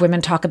 A lot of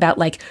women talk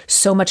about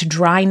so much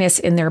dryness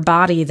in their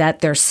body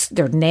that their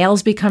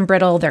nails become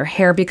brittle, their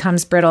hair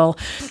becomes brittle.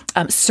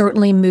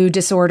 Certainly mood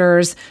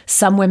disorders.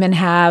 Some women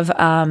have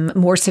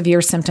more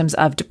severe symptoms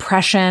of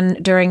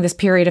depression during this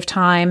period of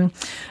time.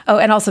 Oh,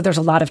 and also there's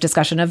a lot of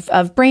discussion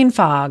of brain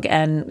fog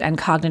and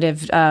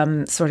cognitive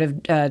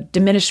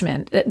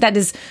diminishment. That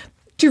is,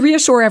 to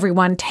reassure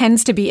everyone,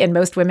 tends to be in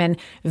most women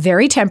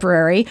very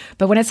temporary,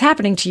 but when it's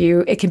happening to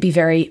you, it can be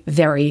very,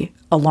 very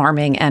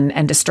alarming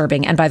and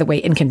disturbing, and by the way,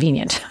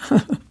 inconvenient.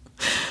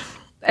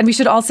 And we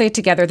should all say it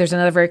together. There's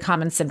another very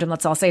common symptom.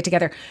 Let's all say it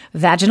together.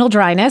 Vaginal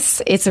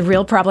dryness. It's a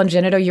real problem.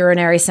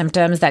 Genitourinary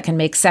symptoms that can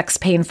make sex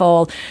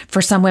painful.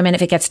 For some women,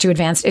 if it gets too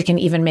advanced, it can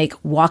even make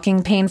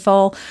walking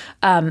painful.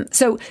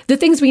 So the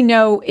things we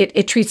know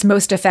it treats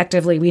most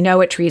effectively, we know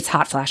it treats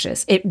hot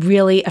flashes.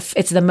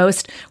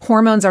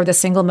 Hormones are the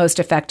single most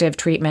effective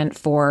treatment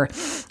for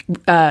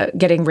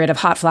getting rid of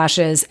hot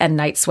flashes and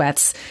night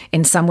sweats.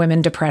 In some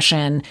women,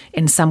 depression.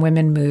 In some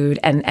women, mood.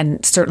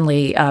 And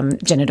certainly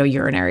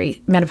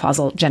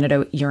menopausal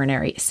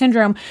genitourinary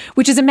syndrome,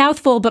 which is a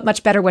mouthful, but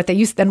much better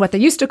than what they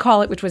used to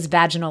call it, which was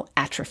vaginal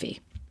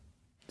atrophy.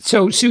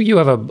 So, Sue, you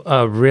have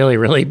a really,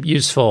 really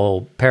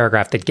useful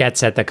paragraph that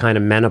gets at the kind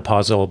of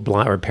menopausal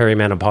or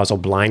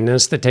perimenopausal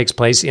blindness that takes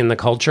place in the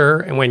culture.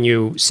 And when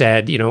you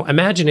said,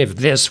 imagine if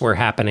this were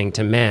happening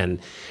to men,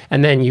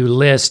 and then you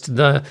list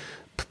the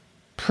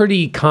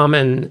pretty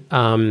common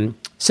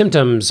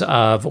symptoms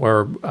of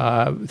or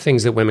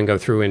things that women go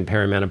through in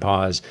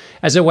perimenopause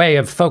as a way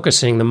of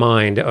focusing the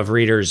mind of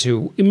readers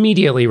who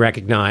immediately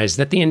recognize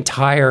that the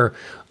entire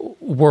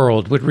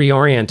world would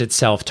reorient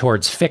itself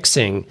towards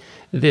fixing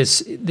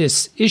this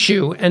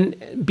issue.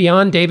 And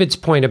beyond David's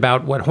point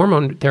about what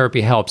hormone therapy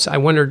helps, I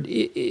wondered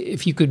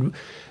if you could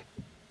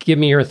give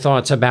me your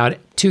thoughts about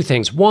two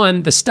things.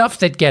 One, the stuff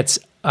that gets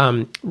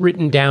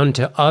written down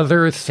to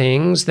other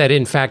things that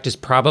in fact is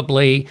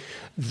probably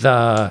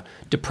the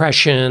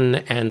depression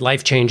and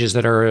life changes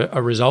that are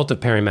a result of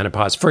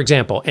perimenopause. For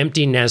example,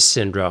 empty nest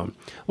syndrome.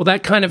 Well,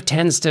 that kind of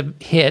tends to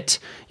hit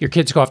your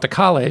kids go off to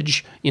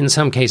college, in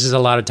some cases, a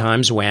lot of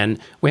times when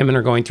women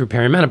are going through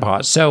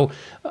perimenopause. So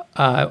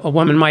a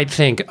woman might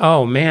think,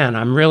 oh man,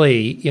 I'm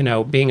really,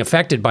 being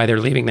affected by their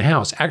leaving the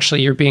house.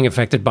 Actually, you're being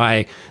affected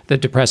by the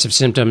depressive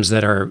symptoms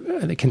that are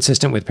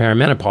consistent with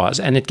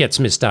perimenopause, and it gets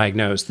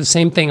misdiagnosed. The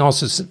same thing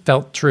also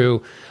felt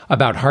true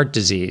about heart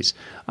disease,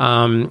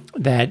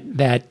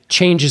 that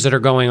changes that are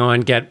going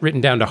on get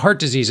written down to heart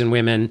disease in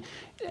women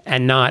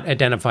and not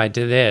identified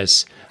to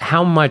this.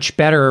 How much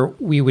better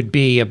we would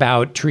be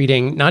about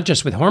treating, not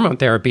just with hormone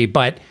therapy,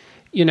 but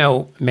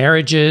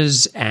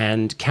marriages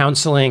and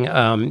counseling,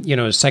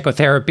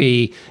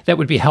 psychotherapy, that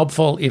would be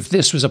helpful if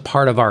this was a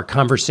part of our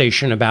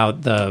conversation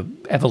about the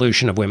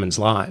evolution of women's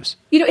lives.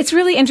 It's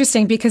really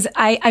interesting because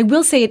I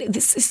will say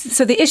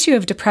so the issue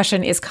of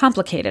depression is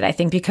complicated, I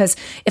think, because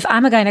if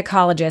I'm a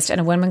gynecologist and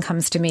a woman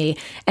comes to me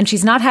and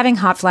she's not having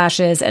hot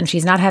flashes and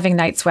she's not having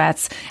night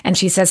sweats and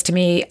she says to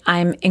me,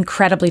 I'm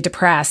incredibly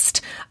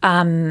depressed,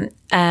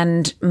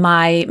 and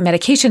my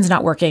medication's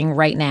not working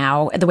right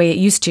now the way it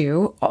used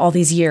to all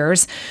these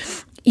years,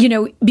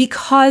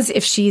 because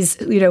if she's,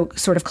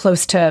 sort of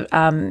close to,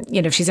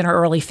 if she's in her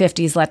early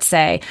 50s, let's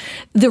say,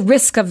 the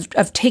risk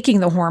of taking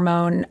the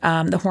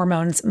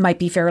hormones might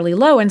be fairly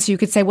low. And so you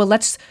could say, well,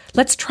 let's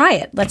try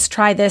it. Let's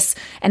try this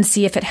and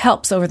see if it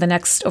helps over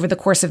the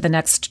course of the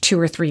next 2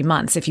 or 3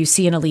 months, if you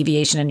see an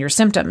alleviation in your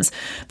symptoms.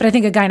 But I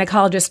think a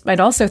gynecologist might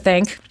also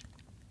think,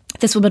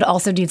 this woman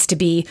also needs to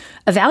be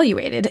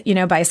evaluated,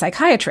 by a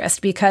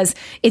psychiatrist, because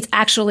it's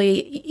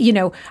actually,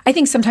 I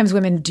think sometimes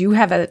women do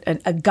have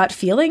a gut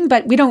feeling,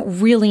 but we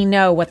don't really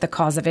know what the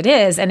cause of it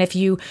is. And if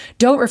you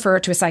don't refer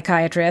to a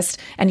psychiatrist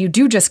and you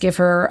do just give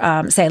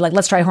her, say, like,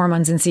 let's try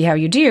hormones and see how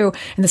you do,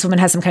 and this woman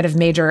has some kind of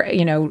major,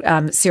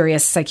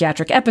 serious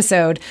psychiatric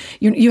episode,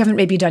 you haven't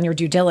maybe done your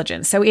due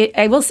diligence. So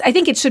I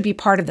think it should be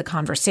part of the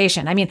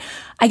conversation. I mean,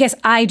 I guess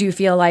I do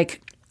feel like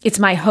it's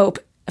my hope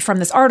from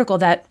this article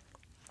that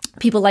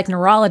people like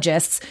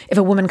neurologists, if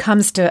a woman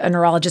comes to a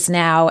neurologist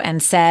now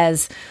and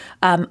says,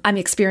 I'm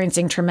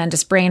experiencing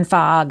tremendous brain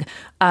fog,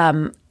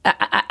 that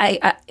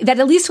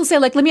at least he'll say,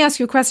 like, let me ask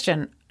you a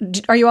question.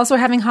 Are you also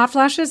having hot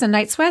flashes and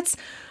night sweats?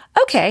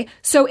 Okay,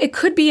 so it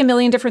could be a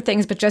million different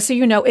things, but just so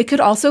you know, it could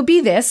also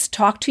be this.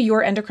 Talk to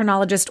your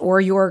endocrinologist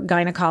or your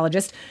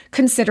gynecologist.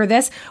 Consider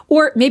this.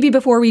 Or maybe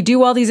before we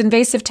do all these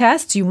invasive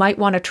tests, you might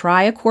want to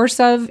try a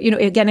course of,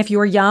 again, if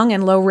you're young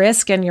and low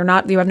risk and you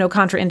have no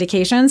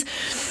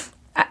contraindications.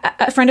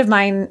 A friend of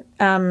mine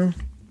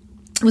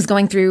was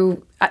going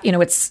through,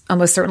 it's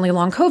almost certainly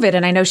long COVID.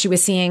 And I know she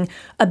was seeing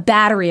a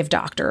battery of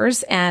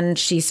doctors, and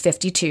she's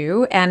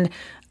 52. And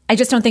I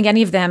just don't think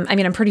any of them,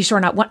 I'm pretty sure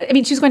not one.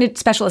 She's going to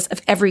specialists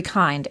of every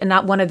kind. And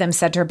not one of them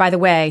said to her, by the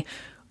way,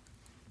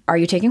 are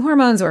you taking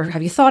hormones or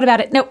have you thought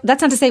about it? No,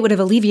 that's not to say it would have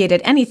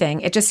alleviated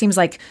anything. It just seems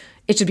like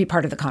it should be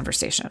part of the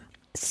conversation.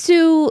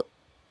 So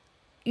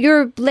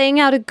you're laying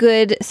out a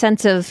good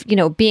sense of,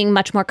 being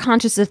much more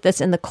conscious of this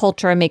in the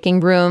culture and making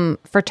room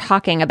for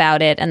talking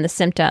about it and the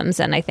symptoms,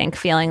 and I think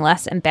feeling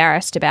less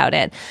embarrassed about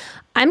it.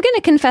 I'm going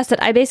to confess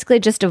that I basically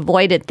just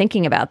avoided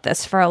thinking about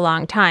this for a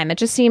long time. It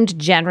just seemed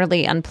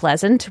generally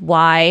unpleasant.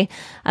 Why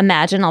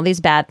imagine all these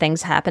bad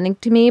things happening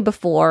to me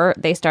before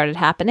they started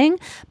happening?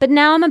 But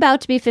now I'm about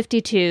to be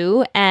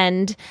 52,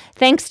 and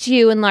thanks to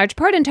you in large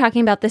part in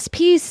talking about this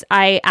piece,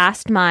 I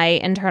asked my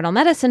internal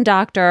medicine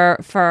doctor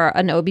for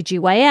an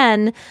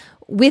OBGYN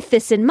with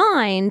this in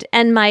mind,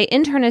 and my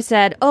internist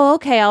said, oh,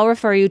 okay, I'll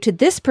refer you to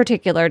this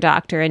particular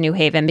doctor in New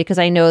Haven because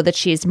I know that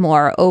she's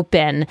more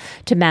open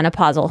to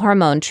menopausal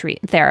hormone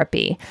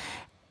therapy.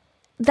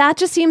 That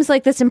just seems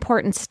like this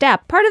important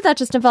step. Part of that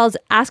just involves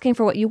asking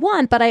for what you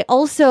want, but I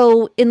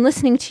also, in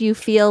listening to you,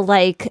 feel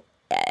like,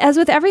 as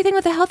with everything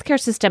with the healthcare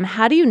system,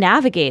 how do you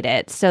navigate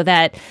it so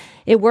that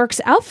it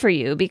works out for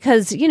you?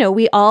 Because,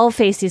 we all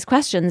face these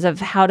questions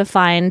of how to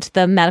find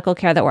the medical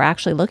care that we're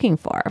actually looking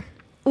for.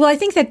 Well, I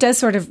think that does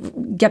sort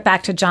of get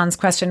back to John's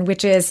question,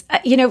 which is,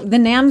 the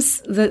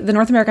NAMS, the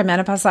North American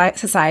Menopause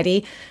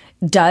Society,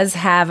 does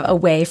have a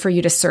way for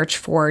you to search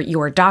for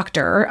your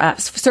doctor,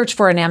 search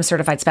for a NAMS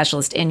certified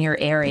specialist in your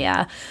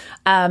area.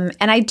 And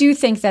I do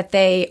think that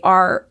they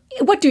are,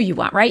 what do you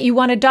want, right? You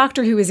want a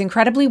doctor who is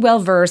incredibly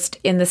well-versed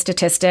in the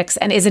statistics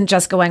and isn't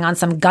just going on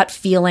some gut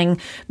feeling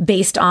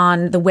based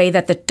on the way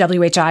that the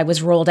WHI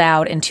was rolled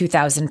out in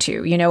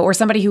 2002, or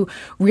somebody who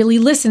really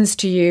listens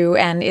to you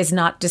and is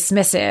not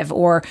dismissive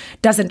or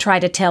doesn't try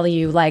to tell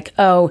you like,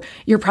 oh,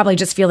 you're probably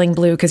just feeling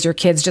blue because your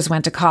kids just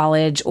went to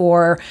college,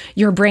 or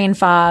your brain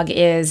fog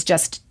is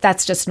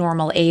that's just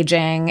normal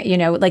aging,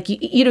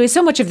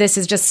 so much of this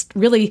is just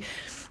really,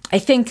 I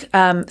think,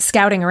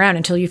 scouting around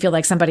until you feel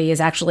like somebody is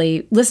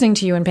actually listening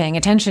to you and paying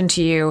attention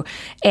to you.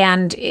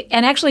 And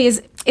actually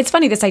it's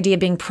funny, this idea of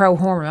being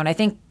pro-hormone. I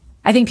think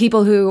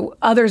people who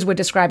others would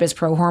describe as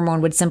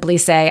pro-hormone would simply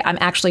say, I'm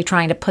actually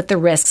trying to put the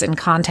risks in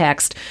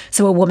context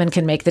so a woman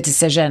can make the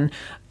decision.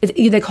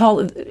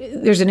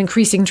 There's an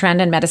increasing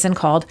trend in medicine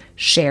called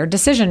shared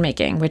decision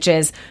making, which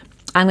is,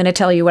 I'm going to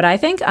tell you what I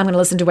think. I'm going to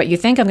listen to what you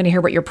think. I'm going to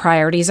hear what your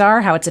priorities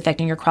are, how it's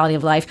affecting your quality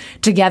of life.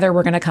 Together,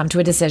 we're going to come to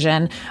a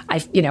decision.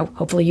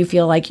 Hopefully you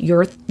feel like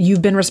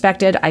you've been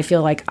respected. I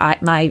feel like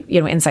my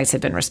insights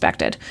have been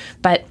respected.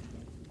 But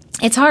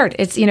it's hard.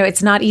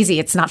 It's not easy.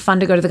 It's not fun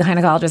to go to the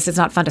gynecologist. It's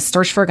not fun to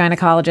search for a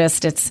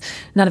gynecologist.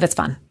 None of it's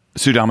fun.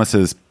 Sue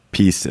Damas's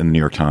piece in the New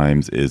York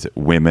Times is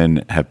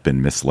 "Women Have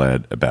Been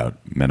Misled About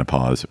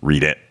Menopause."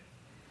 Read it.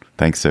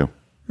 Thanks, Sue.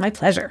 My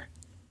pleasure.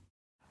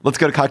 Let's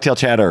go to cocktail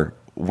chatter.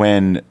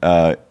 When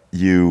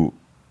you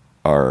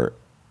are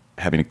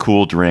having a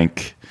cool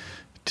drink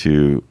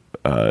to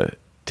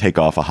take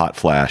off a hot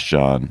flash,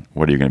 John,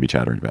 what are you going to be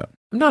chattering about?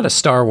 I'm not a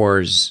Star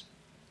Wars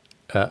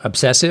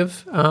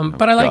obsessive,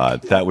 but I like.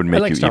 God, that would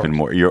make you even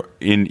more. You're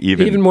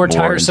even more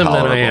tiresome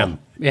than I intolerable. am.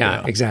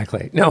 Yeah,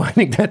 exactly. No, I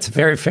think that's a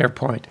very fair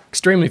point.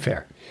 Extremely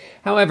fair.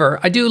 However,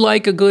 I do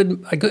like a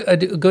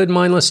good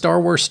mindless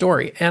Star Wars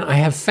story, and I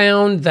have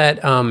found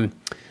that The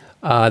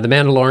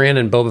Mandalorian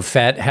and Boba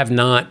Fett have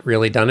not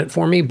really done it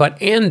for me,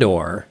 but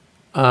Andor,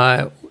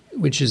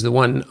 which is the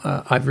one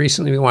I've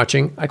recently been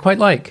watching, I quite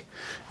like,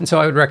 and so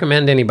I would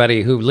recommend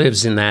anybody who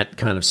lives in that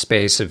kind of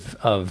space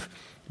of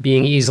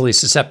being easily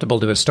susceptible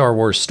to a Star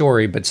Wars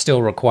story, but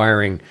still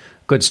requiring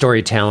good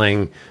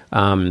storytelling,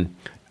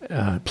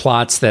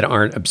 plots that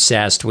aren't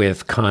obsessed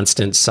with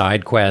constant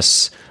side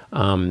quests.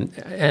 So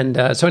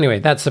anyway,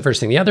 that's the first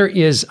thing. The other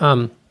is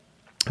a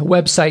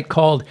website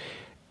called,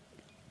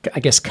 I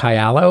guess,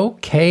 Kialo,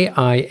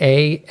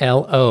 KIALO.com.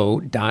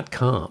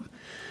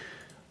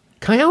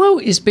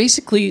 Kialo is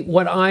basically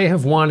what I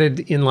have wanted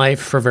in life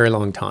for a very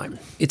long time.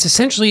 It's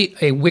essentially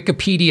a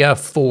Wikipedia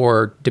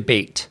for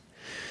debate.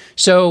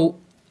 So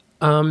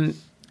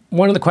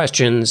one of the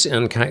questions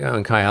on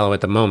Kialo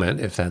at the moment,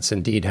 if that's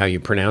indeed how you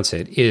pronounce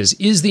it,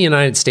 is the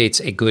United States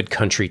a good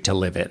country to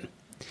live in?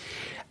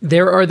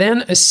 There are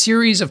then a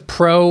series of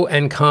pro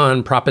and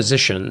con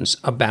propositions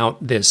about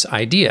this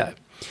idea,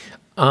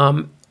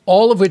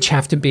 all of which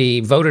have to be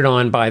voted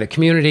on by the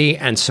community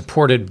and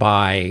supported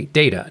by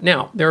data.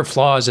 Now, there are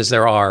flaws, as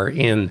there are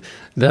in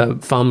the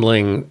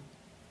fumbling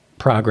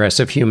progress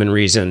of human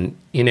reason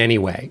in any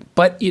way,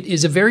 but it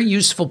is a very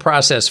useful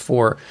process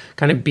for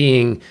kind of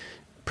being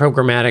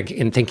programmatic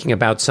in thinking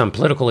about some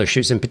political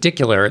issues. In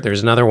particular,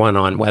 there's another one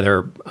on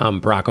whether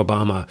Barack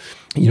Obama,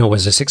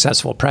 was a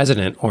successful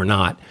president or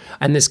not.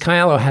 And this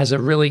Kialo has a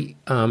really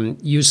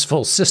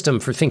useful system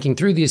for thinking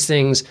through these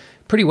things,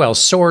 pretty well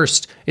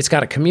sourced. It's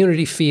got a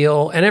community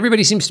feel, and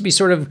everybody seems to be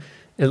sort of,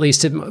 at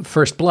least at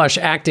first blush,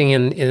 acting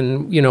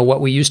in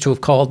what we used to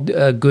have called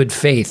good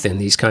faith in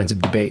these kinds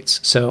of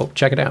debates. So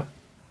check it out.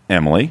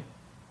 Emily,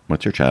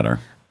 what's your chatter?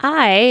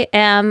 I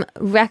am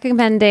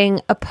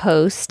recommending a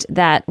post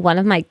that one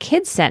of my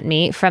kids sent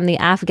me from the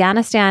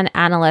Afghanistan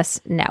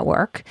Analysts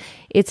Network.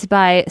 It's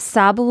by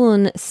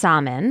Saboon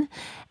Samin.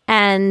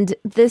 And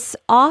this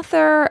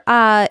author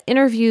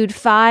interviewed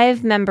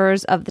 5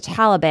 members of the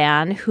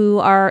Taliban who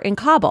are in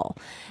Kabul.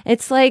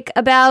 It's like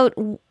about,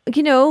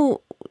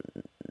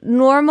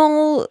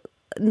 normal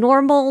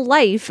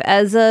life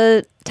as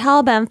a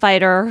Taliban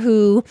fighter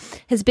who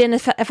has been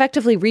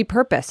effectively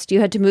repurposed.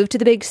 You had to move to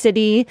the big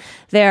city.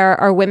 There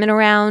are women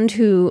around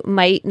who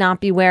might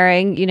not be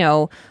wearing,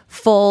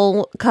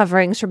 full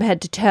coverings from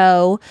head to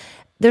toe.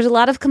 There's a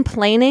lot of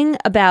complaining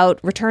about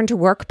return to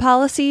work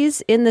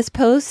policies in this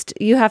post.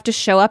 You have to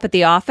show up at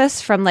the office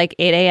from like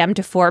 8 a.m.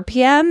 to 4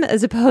 p.m.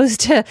 as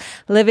opposed to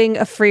living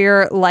a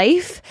freer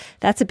life.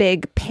 That's a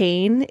big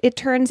pain, it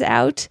turns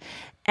out.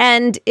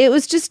 And it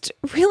was just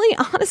really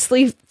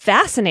honestly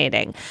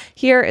fascinating.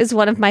 Here is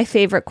one of my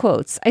favorite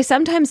quotes. "I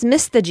sometimes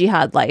miss the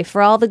jihad life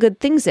for all the good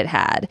things it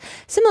had.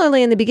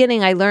 Similarly, in the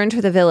beginning, I learned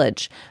for the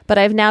village, but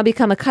I've now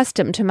become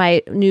accustomed to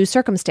my new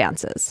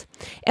circumstances.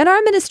 In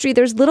our ministry,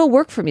 there's little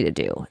work for me to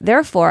do.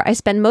 Therefore, I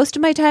spend most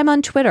of my time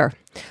on Twitter.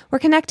 We're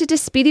connected to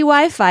speedy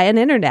Wi-Fi and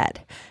internet.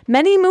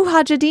 Many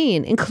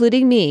mujahideen,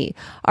 including me,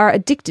 are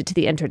addicted to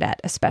the internet,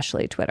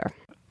 especially Twitter.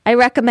 I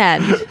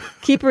recommend.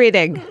 Keep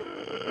reading."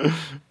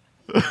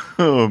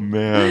 Oh,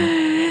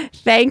 man.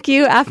 Thank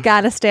you,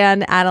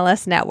 Afghanistan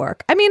Analyst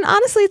Network. I mean,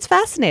 honestly, it's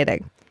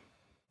fascinating.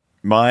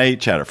 My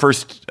chatter.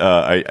 First,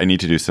 I need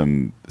to do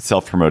some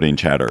self-promoting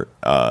chatter,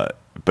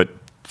 but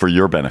for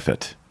your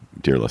benefit,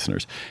 dear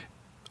listeners.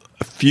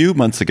 A few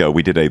months ago,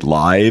 we did a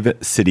live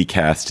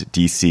CityCast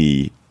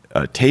DC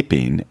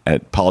taping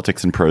at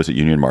Politics and Prose at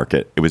Union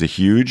Market. It was a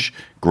huge,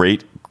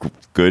 great,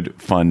 good,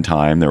 fun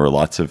time. There were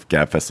lots of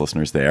Gabfest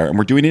listeners there. And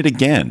we're doing it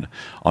again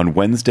on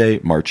Wednesday,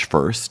 March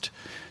 1st.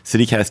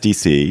 CityCast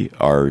DC,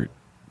 our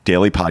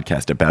daily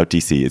podcast about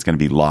DC, is going to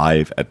be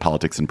live at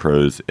Politics and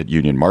Prose at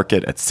Union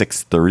Market at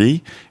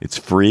 6:30. It's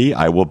free.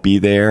 I will be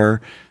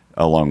there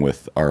along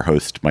with our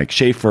host, Mike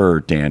Schaefer,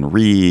 Dan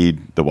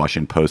Reed, the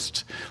Washington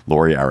Post,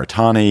 Lori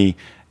Aratani.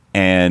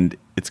 And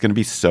it's going to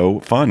be so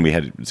fun.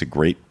 It's a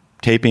great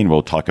taping.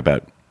 We'll talk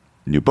about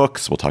new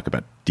books. We'll talk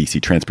about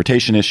DC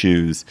transportation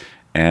issues.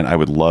 And I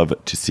would love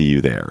to see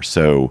you there.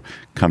 So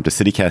come to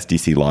CityCast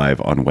DC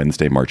Live on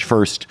Wednesday, March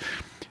 1st.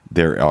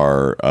 There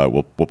are,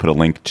 we'll put a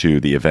link to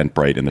the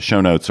Eventbrite in the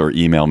show notes, or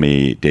email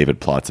me,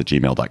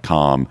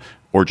 davidplotz@gmail.com,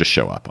 or just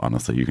show up.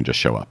 Honestly, you can just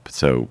show up.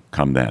 So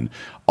come then.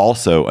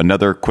 Also,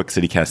 another quick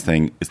CityCast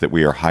thing is that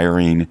we are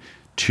hiring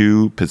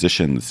 2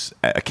 positions,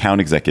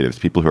 account executives,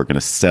 people who are going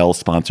to sell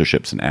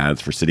sponsorships and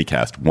ads for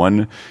CityCast.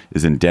 One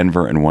is in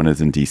Denver and one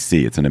is in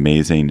DC. It's an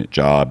amazing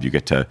job. You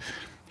get to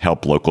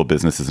help local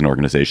businesses and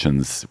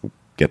organizations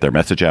get their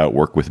message out,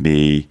 work with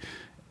me.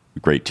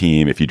 Great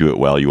team. If you do it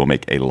well, you will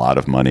make a lot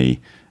of money.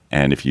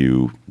 And if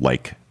you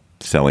like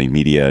selling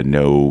media,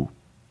 no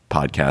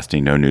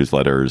podcasting, no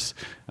newsletters,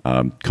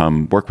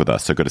 come work with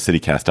us. So go to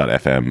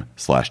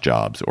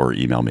citycast.fm/jobs or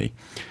email me.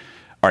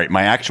 All right.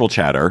 My actual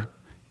chatter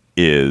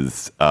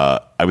is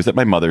I was at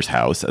my mother's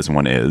house, as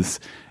one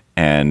is,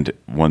 and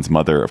one's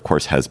mother, of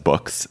course, has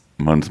books.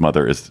 One's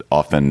mother is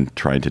often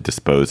trying to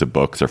dispose of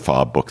books or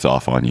fob books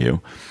off on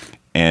you.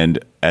 And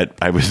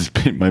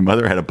my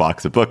mother had a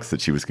box of books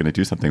that she was going to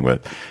do something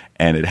with,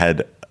 and it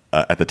had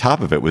at the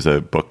top of it was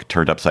a book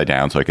turned upside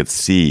down, so I could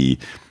see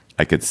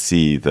the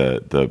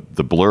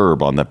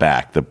blurb on the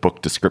back, the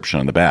book description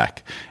on the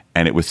back,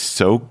 and it was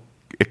so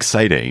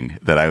exciting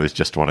that I was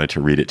just wanted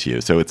to read it to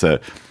you. So it's a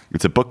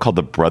book called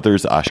The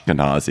Brothers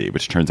Ashkenazi,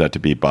 which turns out to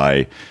be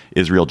by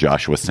Israel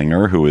Joshua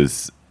Singer, who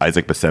is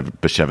Isaac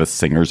Bashevis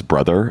Singer's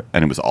brother,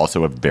 and it was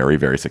also a very,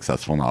 very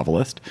successful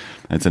novelist.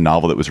 And it's a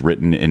novel that was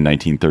written in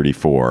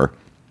 1934,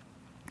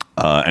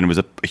 and it was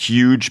a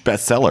huge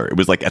bestseller. It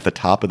was like at the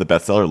top of the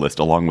bestseller list,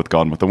 along with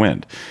Gone with the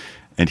Wind.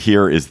 And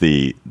here is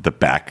the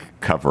back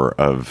cover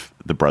of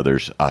The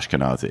Brothers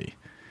Ashkenazi.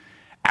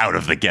 Out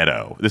of the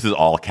ghetto. This is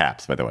all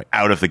caps, by the way.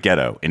 Out of the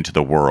ghetto into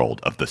the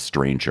world of the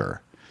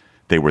stranger.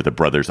 They were the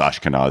brothers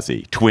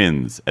Ashkenazi,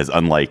 twins as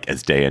unlike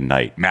as day and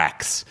night.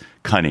 Max,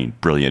 cunning,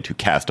 brilliant, who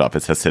cast off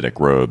his Hasidic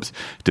robes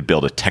to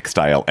build a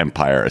textile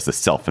empire as the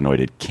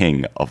self-anointed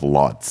king of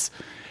Lotz.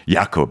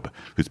 Jakob,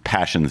 whose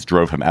passions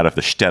drove him out of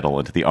the shtetl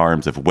into the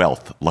arms of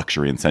wealth,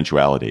 luxury, and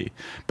sensuality,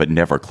 but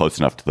never close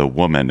enough to the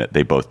woman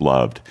they both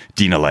loved.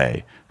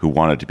 Dinale, who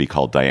wanted to be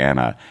called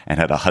Diana and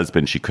had a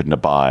husband she couldn't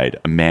abide,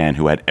 a man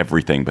who had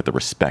everything but the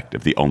respect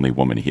of the only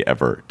woman he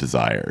ever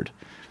desired.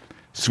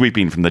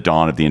 Sweeping from the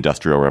dawn of the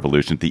Industrial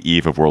Revolution to the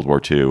eve of World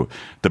War II,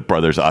 The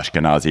Brothers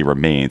Ashkenazi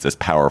remains as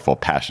powerful,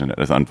 passionate,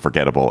 as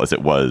unforgettable as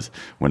it was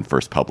when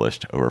first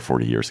published over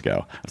 40 years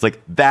ago. I was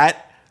like,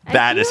 that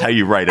is how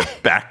you write a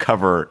back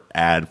cover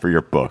ad for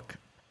your book.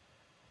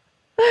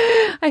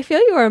 I feel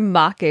you are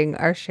mocking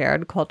our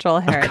shared cultural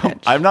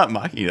heritage. I'm not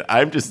mocking it.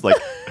 I'm just like,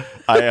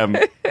 I am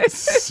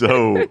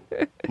so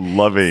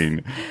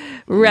reveling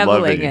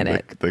in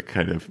it. The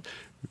kind of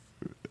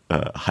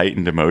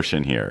heightened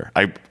emotion here.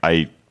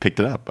 I picked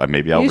it up.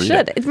 Maybe I'll read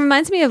should. it. It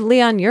reminds me of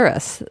Leon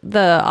Uris,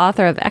 the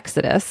author of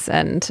Exodus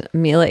and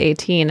Mila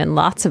 18 and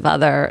lots of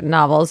other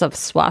novels of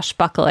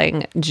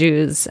swashbuckling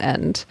Jews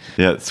and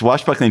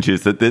swashbuckling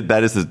Jews.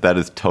 That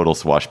is total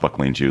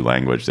swashbuckling Jew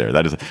language there.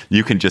 That is,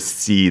 you can just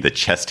see the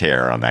chest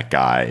hair on that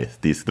guy.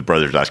 The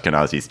brothers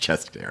Ashkenazi's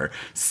chest hair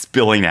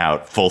spilling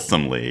out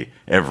fulsomely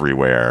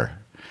everywhere.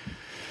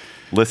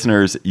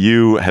 Listeners,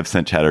 you have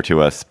sent chatter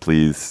to us.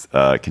 Please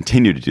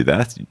continue to do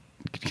that.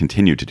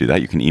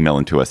 You can email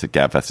them to us at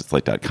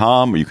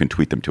gabfest@slate.com, or you can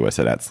tweet them to us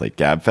at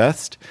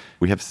 @slategabfest.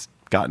 We have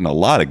gotten a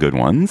lot of good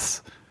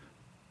ones,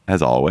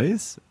 as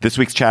always. This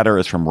week's chatter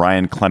is from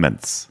Ryan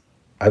Clements.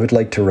 I would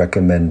like to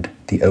recommend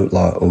the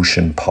Outlaw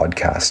Ocean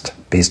podcast,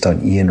 based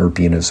on Ian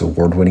Urbina's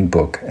award-winning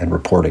book and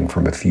reporting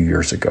from a few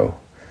years ago.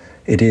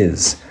 It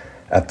is,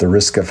 at the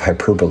risk of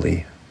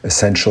hyperbole,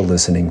 essential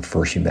listening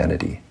for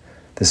humanity.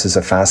 This is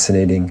a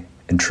fascinating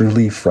and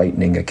truly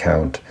frightening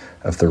account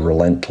of the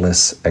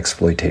relentless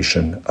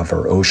exploitation of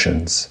our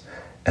oceans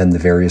and the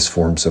various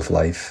forms of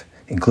life,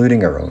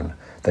 including our own,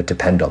 that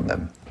depend on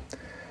them.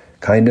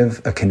 Kind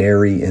of a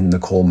canary in the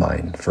coal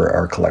mine for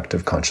our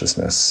collective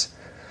consciousness,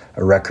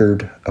 a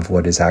record of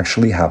what is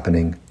actually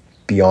happening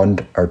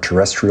beyond our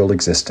terrestrial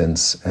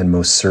existence and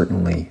most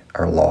certainly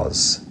our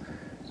laws.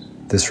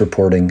 This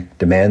reporting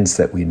demands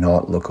that we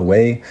not look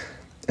away,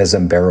 as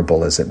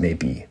unbearable as it may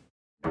be.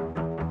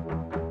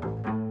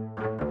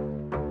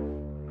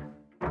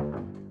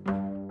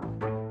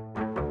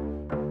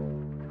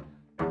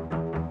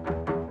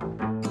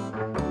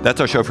 That's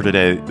our show for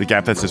today. The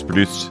Gabfest is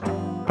produced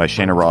by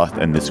Shana Roth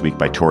and this week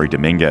by Tori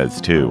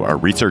Dominguez, too. Our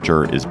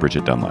researcher is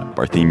Bridget Dunlap.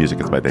 Our theme music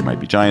is by They Might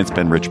Be Giants.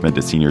 Ben Richmond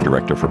is Senior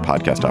Director for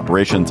Podcast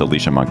Operations.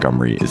 Alicia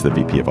Montgomery is the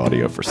VP of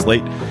Audio for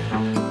Slate.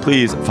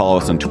 Please follow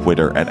us on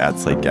Twitter at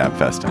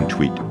 @SlateGabfest and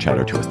tweet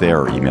chatter to us there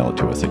or email it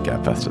to us at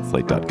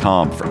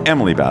gabfest@slate.com. For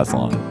Emily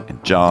Bazelon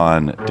and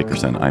John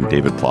Dickerson, I'm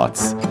David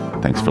Plotz.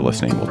 Thanks for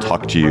listening. We'll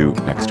talk to you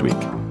next week.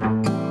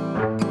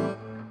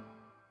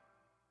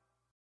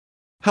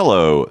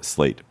 Hello,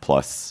 Slate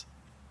Plus.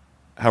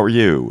 How are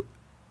you?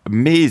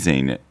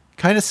 Amazing,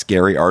 kind of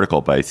scary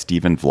article by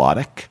Stephen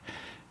Vladek.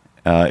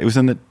 It was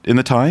in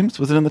the Times.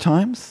 Was it in the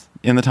Times?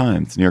 In the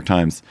Times, New York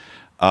Times.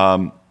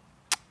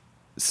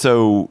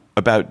 So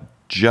about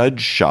judge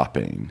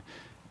shopping.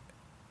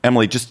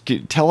 Emily, just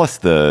tell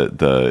us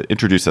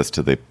introduce us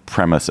to the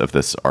premise of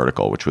this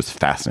article, which was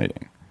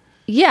fascinating.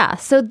 Yeah,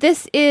 so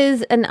this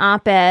is an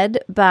op-ed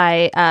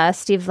by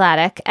Steve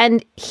Vladek,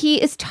 and he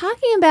is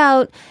talking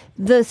about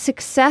the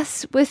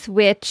success with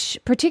which,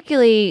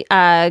 particularly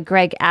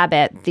Greg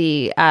Abbott,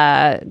 the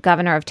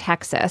governor of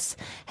Texas,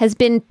 has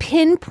been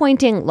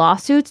pinpointing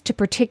lawsuits to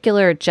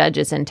particular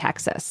judges in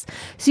Texas.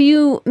 So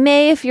you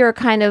may, if you're a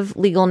kind of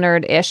legal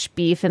nerd-ish,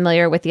 be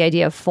familiar with the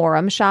idea of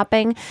forum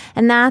shopping.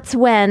 And that's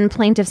when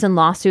plaintiffs in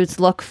lawsuits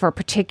look for a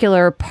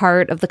particular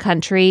part of the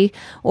country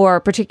or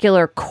a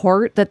particular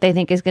court that they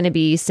think is going to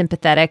be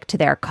sympathetic to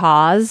their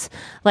cause.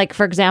 Like,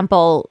 for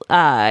example,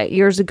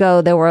 years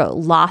ago, there were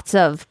lots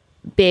of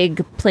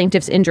big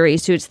plaintiff's injury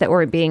suits that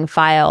were being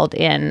filed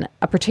in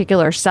a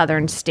particular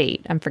southern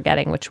state. I'm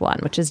forgetting which one,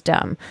 which is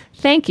dumb.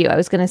 Thank you. I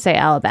was going to say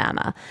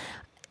Alabama.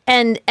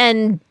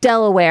 And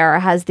Delaware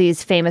has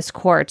these famous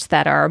courts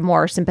that are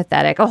more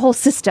sympathetic, a whole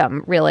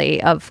system,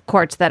 really, of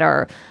courts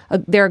that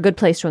they're a good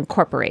place to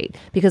incorporate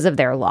because of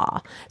their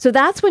law. So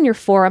that's when you're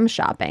forum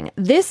shopping.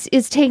 This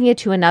is taking it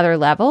to another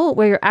level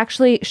where you're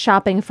actually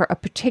shopping for a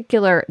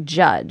particular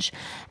judge.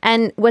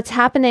 And what's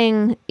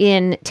happening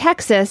in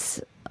Texas,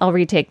 I'll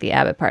retake the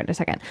Abbott part in a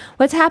second.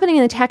 What's happening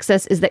in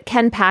Texas is that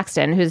Ken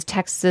Paxton, who's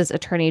Texas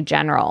Attorney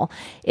General,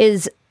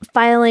 is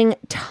filing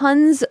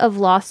tons of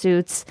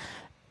lawsuits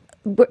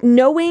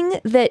knowing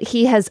that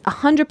he has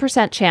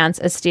 100% chance,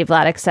 as Steve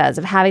Vladeck says,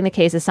 of having the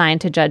case assigned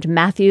to Judge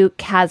Matthew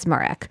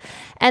Kaczmarek.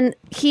 And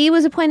he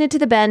was appointed to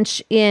the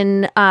bench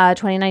in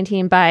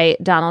 2019 by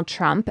Donald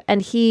Trump,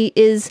 and he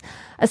is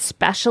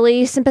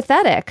especially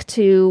sympathetic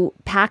to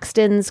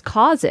Paxton's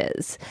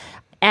causes.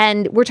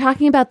 And we're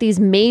talking about these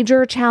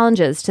major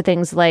challenges to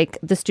things like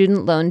the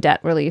student loan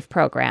debt relief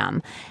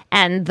program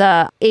and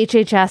the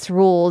HHS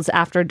rules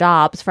after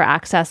Dobbs for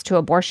access to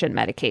abortion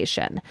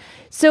medication.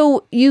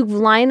 So you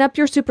line up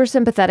your super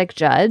sympathetic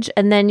judge,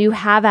 and then you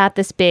have at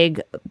this big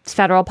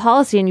federal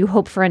policy, and you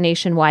hope for a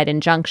nationwide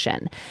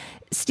injunction.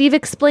 Steve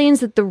explains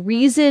that the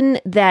reason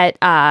that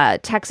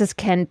Texas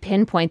can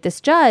pinpoint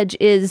this judge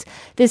is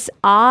this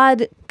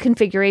odd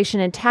configuration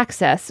in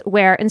Texas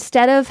where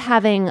instead of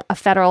having a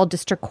federal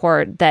district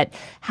court that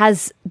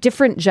has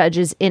different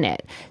judges in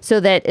it,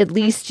 so that at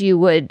least you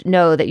would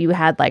know that you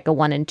had like a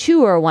 1 in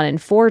 2 or a 1 in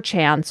 4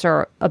 chance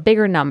or a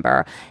bigger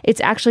number,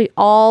 it's actually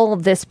all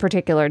of this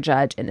particular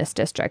judge in this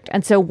district.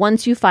 And so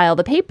once you file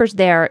the papers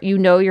there, you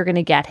know you're going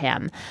to get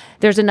him.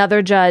 There's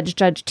another judge,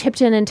 Judge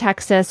Tipton in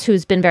Texas,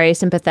 who's been very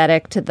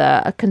sympathetic to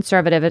the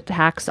conservative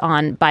attacks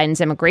on Biden's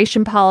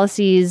immigration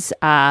policies.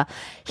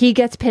 He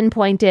gets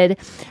pinpointed.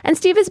 And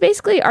Steve is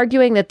basically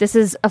arguing that this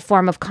is a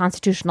form of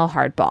constitutional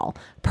hardball.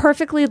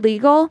 Perfectly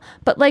legal,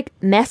 but like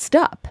messed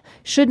up.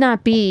 Should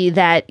not be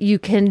that you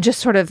can just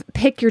sort of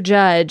pick your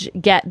judge,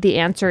 get the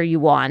answer you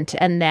want,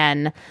 and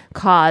then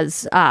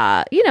cause,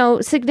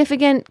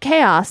 significant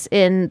chaos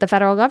in the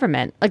federal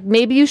government. Like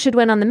maybe you should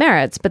win on the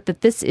merits, but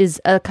that this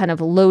is a kind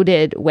of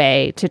loaded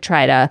way to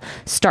try to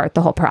start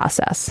the whole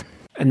process.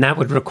 And that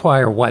would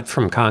require what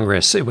from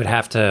Congress? It would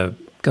have to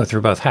go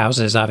through both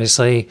houses,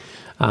 obviously.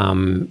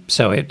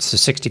 So it's a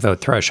 60-vote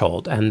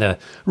threshold. And the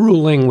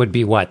ruling would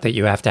be what? That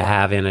you have to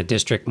have in a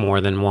district more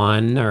than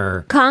one?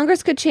 Or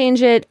Congress could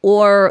change it,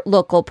 or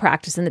local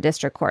practice in the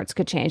district courts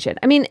could change it.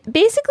 I mean,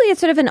 basically, it's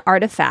sort of an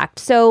artifact.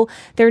 So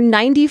there are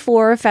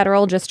 94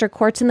 federal district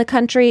courts in the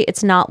country.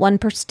 It's not one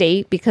per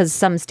state because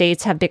some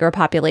states have bigger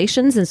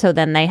populations. And so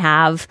then they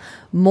have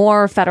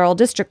more federal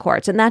district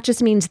courts. And that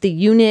just means the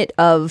unit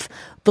of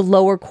the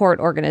lower court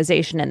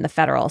organization in the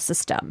federal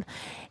system.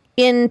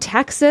 In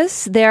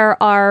Texas,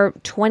 there are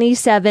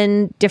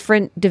 27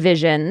 different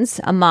divisions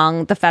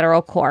among the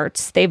federal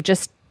courts. They've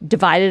just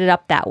divided it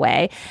up that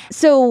way.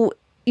 So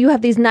you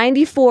have these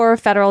 94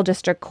 federal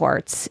district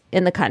courts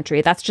in the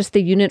country. That's just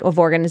the unit of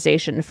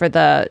organization for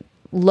the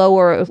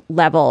lower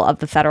level of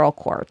the federal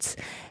courts.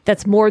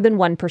 That's more than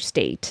one per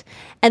state.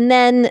 And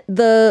then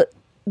the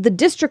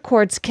district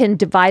courts can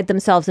divide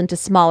themselves into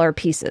smaller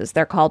pieces.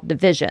 They're called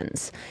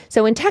divisions.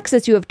 So in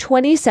Texas, you have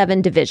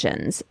 27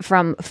 divisions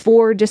from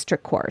 4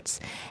 district courts.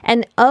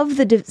 And of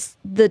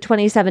the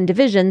 27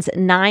 divisions,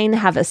 9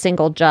 have a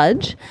single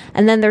judge.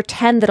 And then there are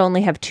 10 that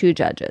only have 2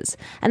 judges.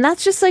 And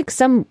that's just like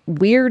some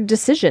weird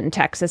decision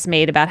Texas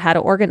made about how to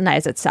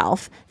organize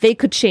itself. They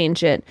could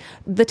change it.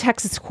 The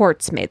Texas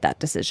courts made that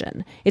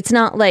decision. It's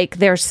not like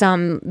there's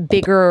some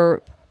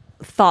bigger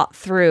thought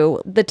through.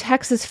 The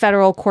Texas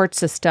federal court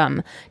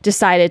system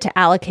decided to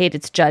allocate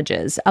its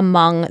judges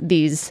among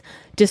these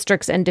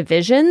districts and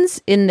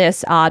divisions in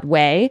this odd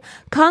way.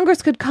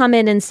 Congress could come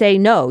in and say,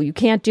 no, you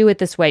can't do it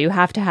this way. You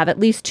have to have at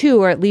least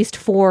 2 or at least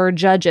 4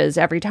 judges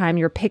every time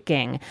you're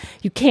picking.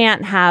 You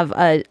can't have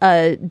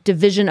a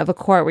division of a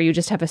court where you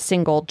just have a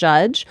single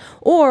judge.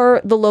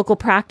 Or the local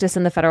practice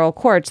in the federal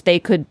courts, they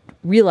could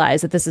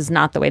realize that this is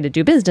not the way to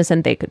do business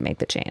and they could make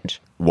the change.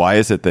 Why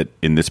is it that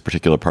in this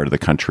particular part of the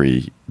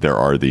country, there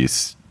are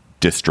these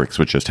districts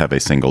which just have a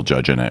single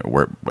judge in it,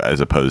 where,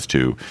 as opposed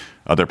to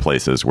other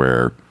places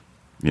where,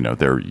 you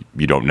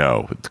don't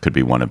know, it could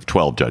be one of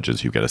 12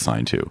 judges you get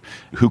assigned to?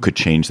 Who could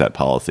change that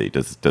policy?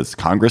 Does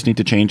Congress need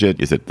to change it?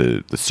 Is it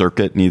the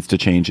circuit needs to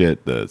change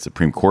it? The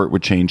Supreme Court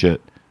would change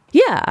it?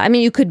 Yeah. I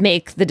mean, you could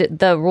make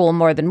the rule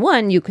more than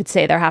one. You could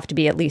say there have to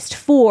be at least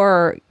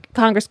 4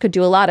 Congress could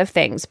do a lot of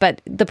things.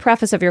 But the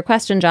preface of your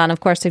question, John, of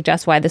course,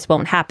 suggests why this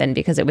won't happen,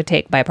 because it would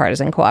take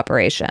bipartisan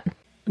cooperation.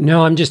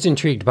 No, I'm just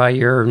intrigued by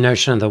your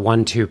notion of the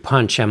 1-2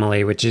 punch,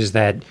 Emily, which is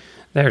that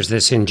there's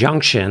this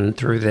injunction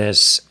through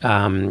this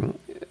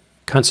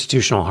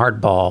constitutional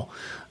hardball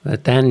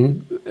that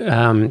then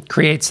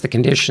creates the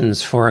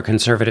conditions for a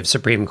conservative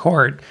Supreme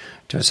Court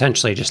to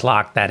essentially just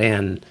lock that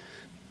in,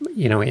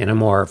 in a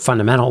more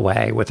fundamental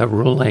way with a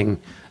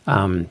ruling,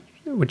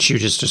 which you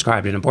just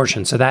described in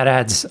abortion. So that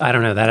adds,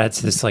 that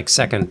adds this like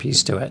second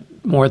piece to it,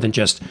 more than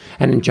just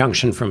an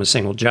injunction from a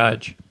single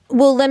judge.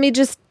 Well, let me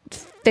just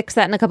fix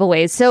that in a couple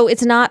ways. So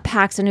it's not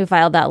Paxson who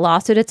filed that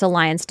lawsuit. It's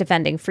Alliance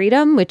Defending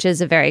Freedom, which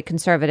is a very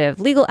conservative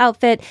legal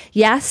outfit.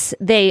 Yes,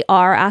 they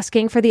are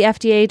asking for the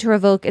FDA to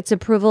revoke its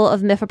approval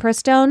of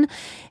mifepristone.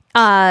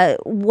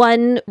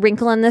 One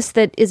wrinkle in this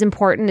that is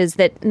important is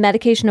that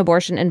medication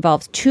abortion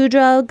involves two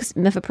drugs,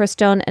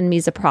 mifepristone and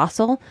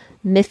misoprostol,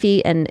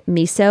 Miffy and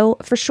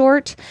Miso for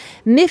short.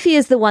 Miffy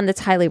is the one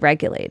that's highly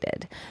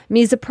regulated.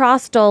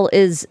 Misoprostol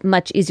is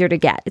much easier to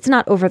get. It's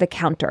not over the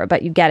counter,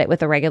 but you get it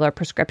with a regular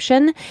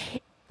prescription.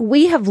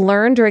 We have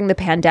learned during the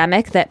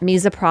pandemic that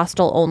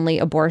misoprostol-only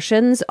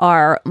abortions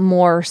are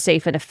more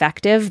safe and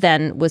effective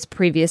than was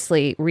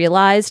previously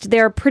realized.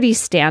 They're pretty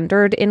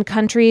standard in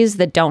countries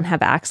that don't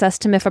have access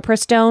to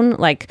mifepristone,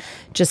 like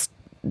just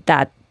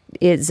that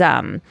is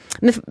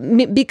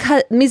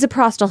because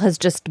misoprostol has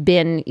just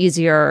been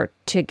easier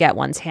to get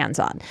one's hands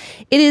on.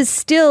 It is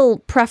still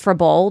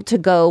preferable to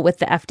go with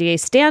the FDA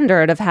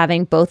standard of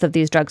having both of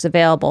these drugs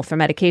available for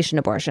medication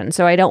abortion.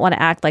 So I don't want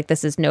to act like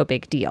this is no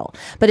big deal.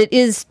 But it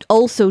is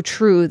also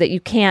true that you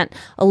can't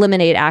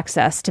eliminate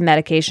access to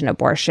medication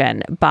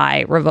abortion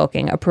by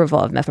revoking approval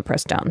of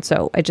mifepristone.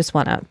 So I just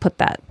want to put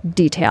that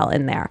detail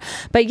in there.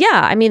 But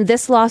yeah, I mean,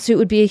 this lawsuit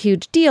would be a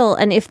huge deal.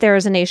 And if there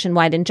is a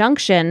nationwide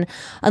injunction,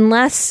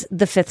 unless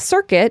the Fifth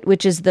Circuit,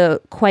 which is the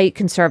quite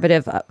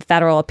conservative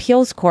federal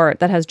appeals court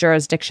that has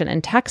jurisdiction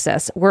in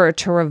Texas, were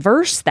to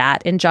reverse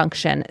that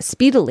injunction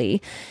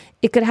speedily,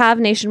 it could have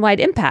nationwide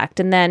impact.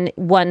 And then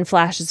one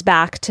flashes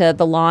back to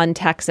the law in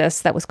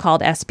Texas that was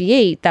called SB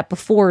 8 that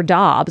before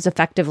Dobbs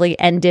effectively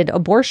ended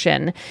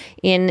abortion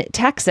in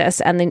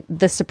Texas. And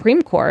the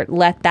Supreme Court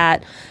let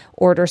that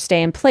order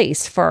stay in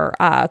place for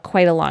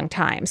quite a long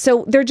time.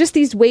 So there are just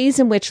these ways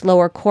in which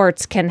lower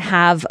courts can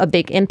have a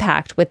big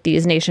impact with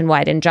these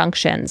nationwide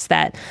injunctions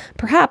that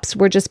perhaps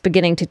we're just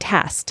beginning to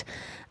test.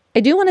 I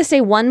do want to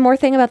say one more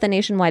thing about the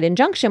nationwide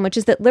injunction, which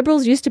is that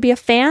liberals used to be a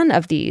fan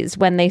of these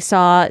when they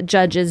saw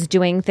judges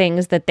doing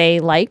things that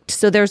they liked.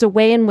 So there's a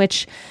way in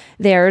which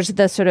there's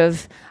the sort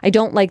of, I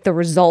don't like the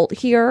result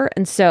here,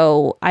 and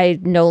so I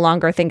no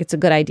longer think it's a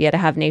good idea to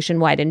have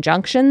nationwide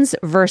injunctions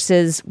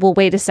versus, well,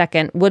 wait a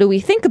second, what do we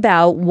think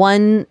about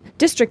one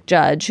district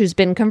judge who's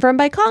been confirmed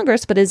by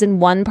Congress but is in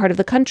one part of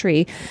the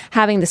country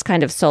having this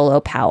kind of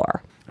solo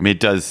power? I mean, it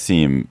does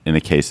seem, in the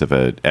case of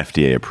a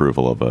FDA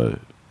approval of a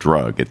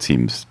drug, it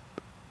seems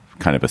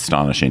kind of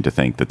astonishing to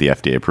think that the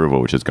FDA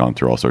approval, which has gone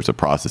through all sorts of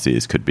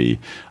processes, could be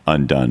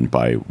undone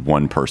by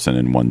one person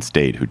in one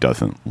state who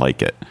doesn't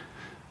like it.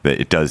 That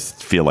it does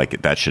feel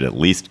like that should at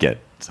least get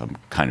some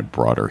kind of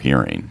broader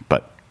hearing.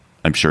 But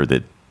I'm sure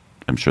that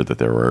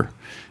there were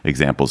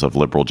examples of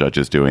liberal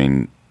judges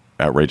doing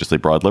outrageously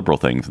broad liberal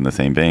things in the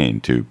same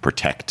vein to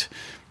protect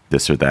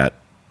this or that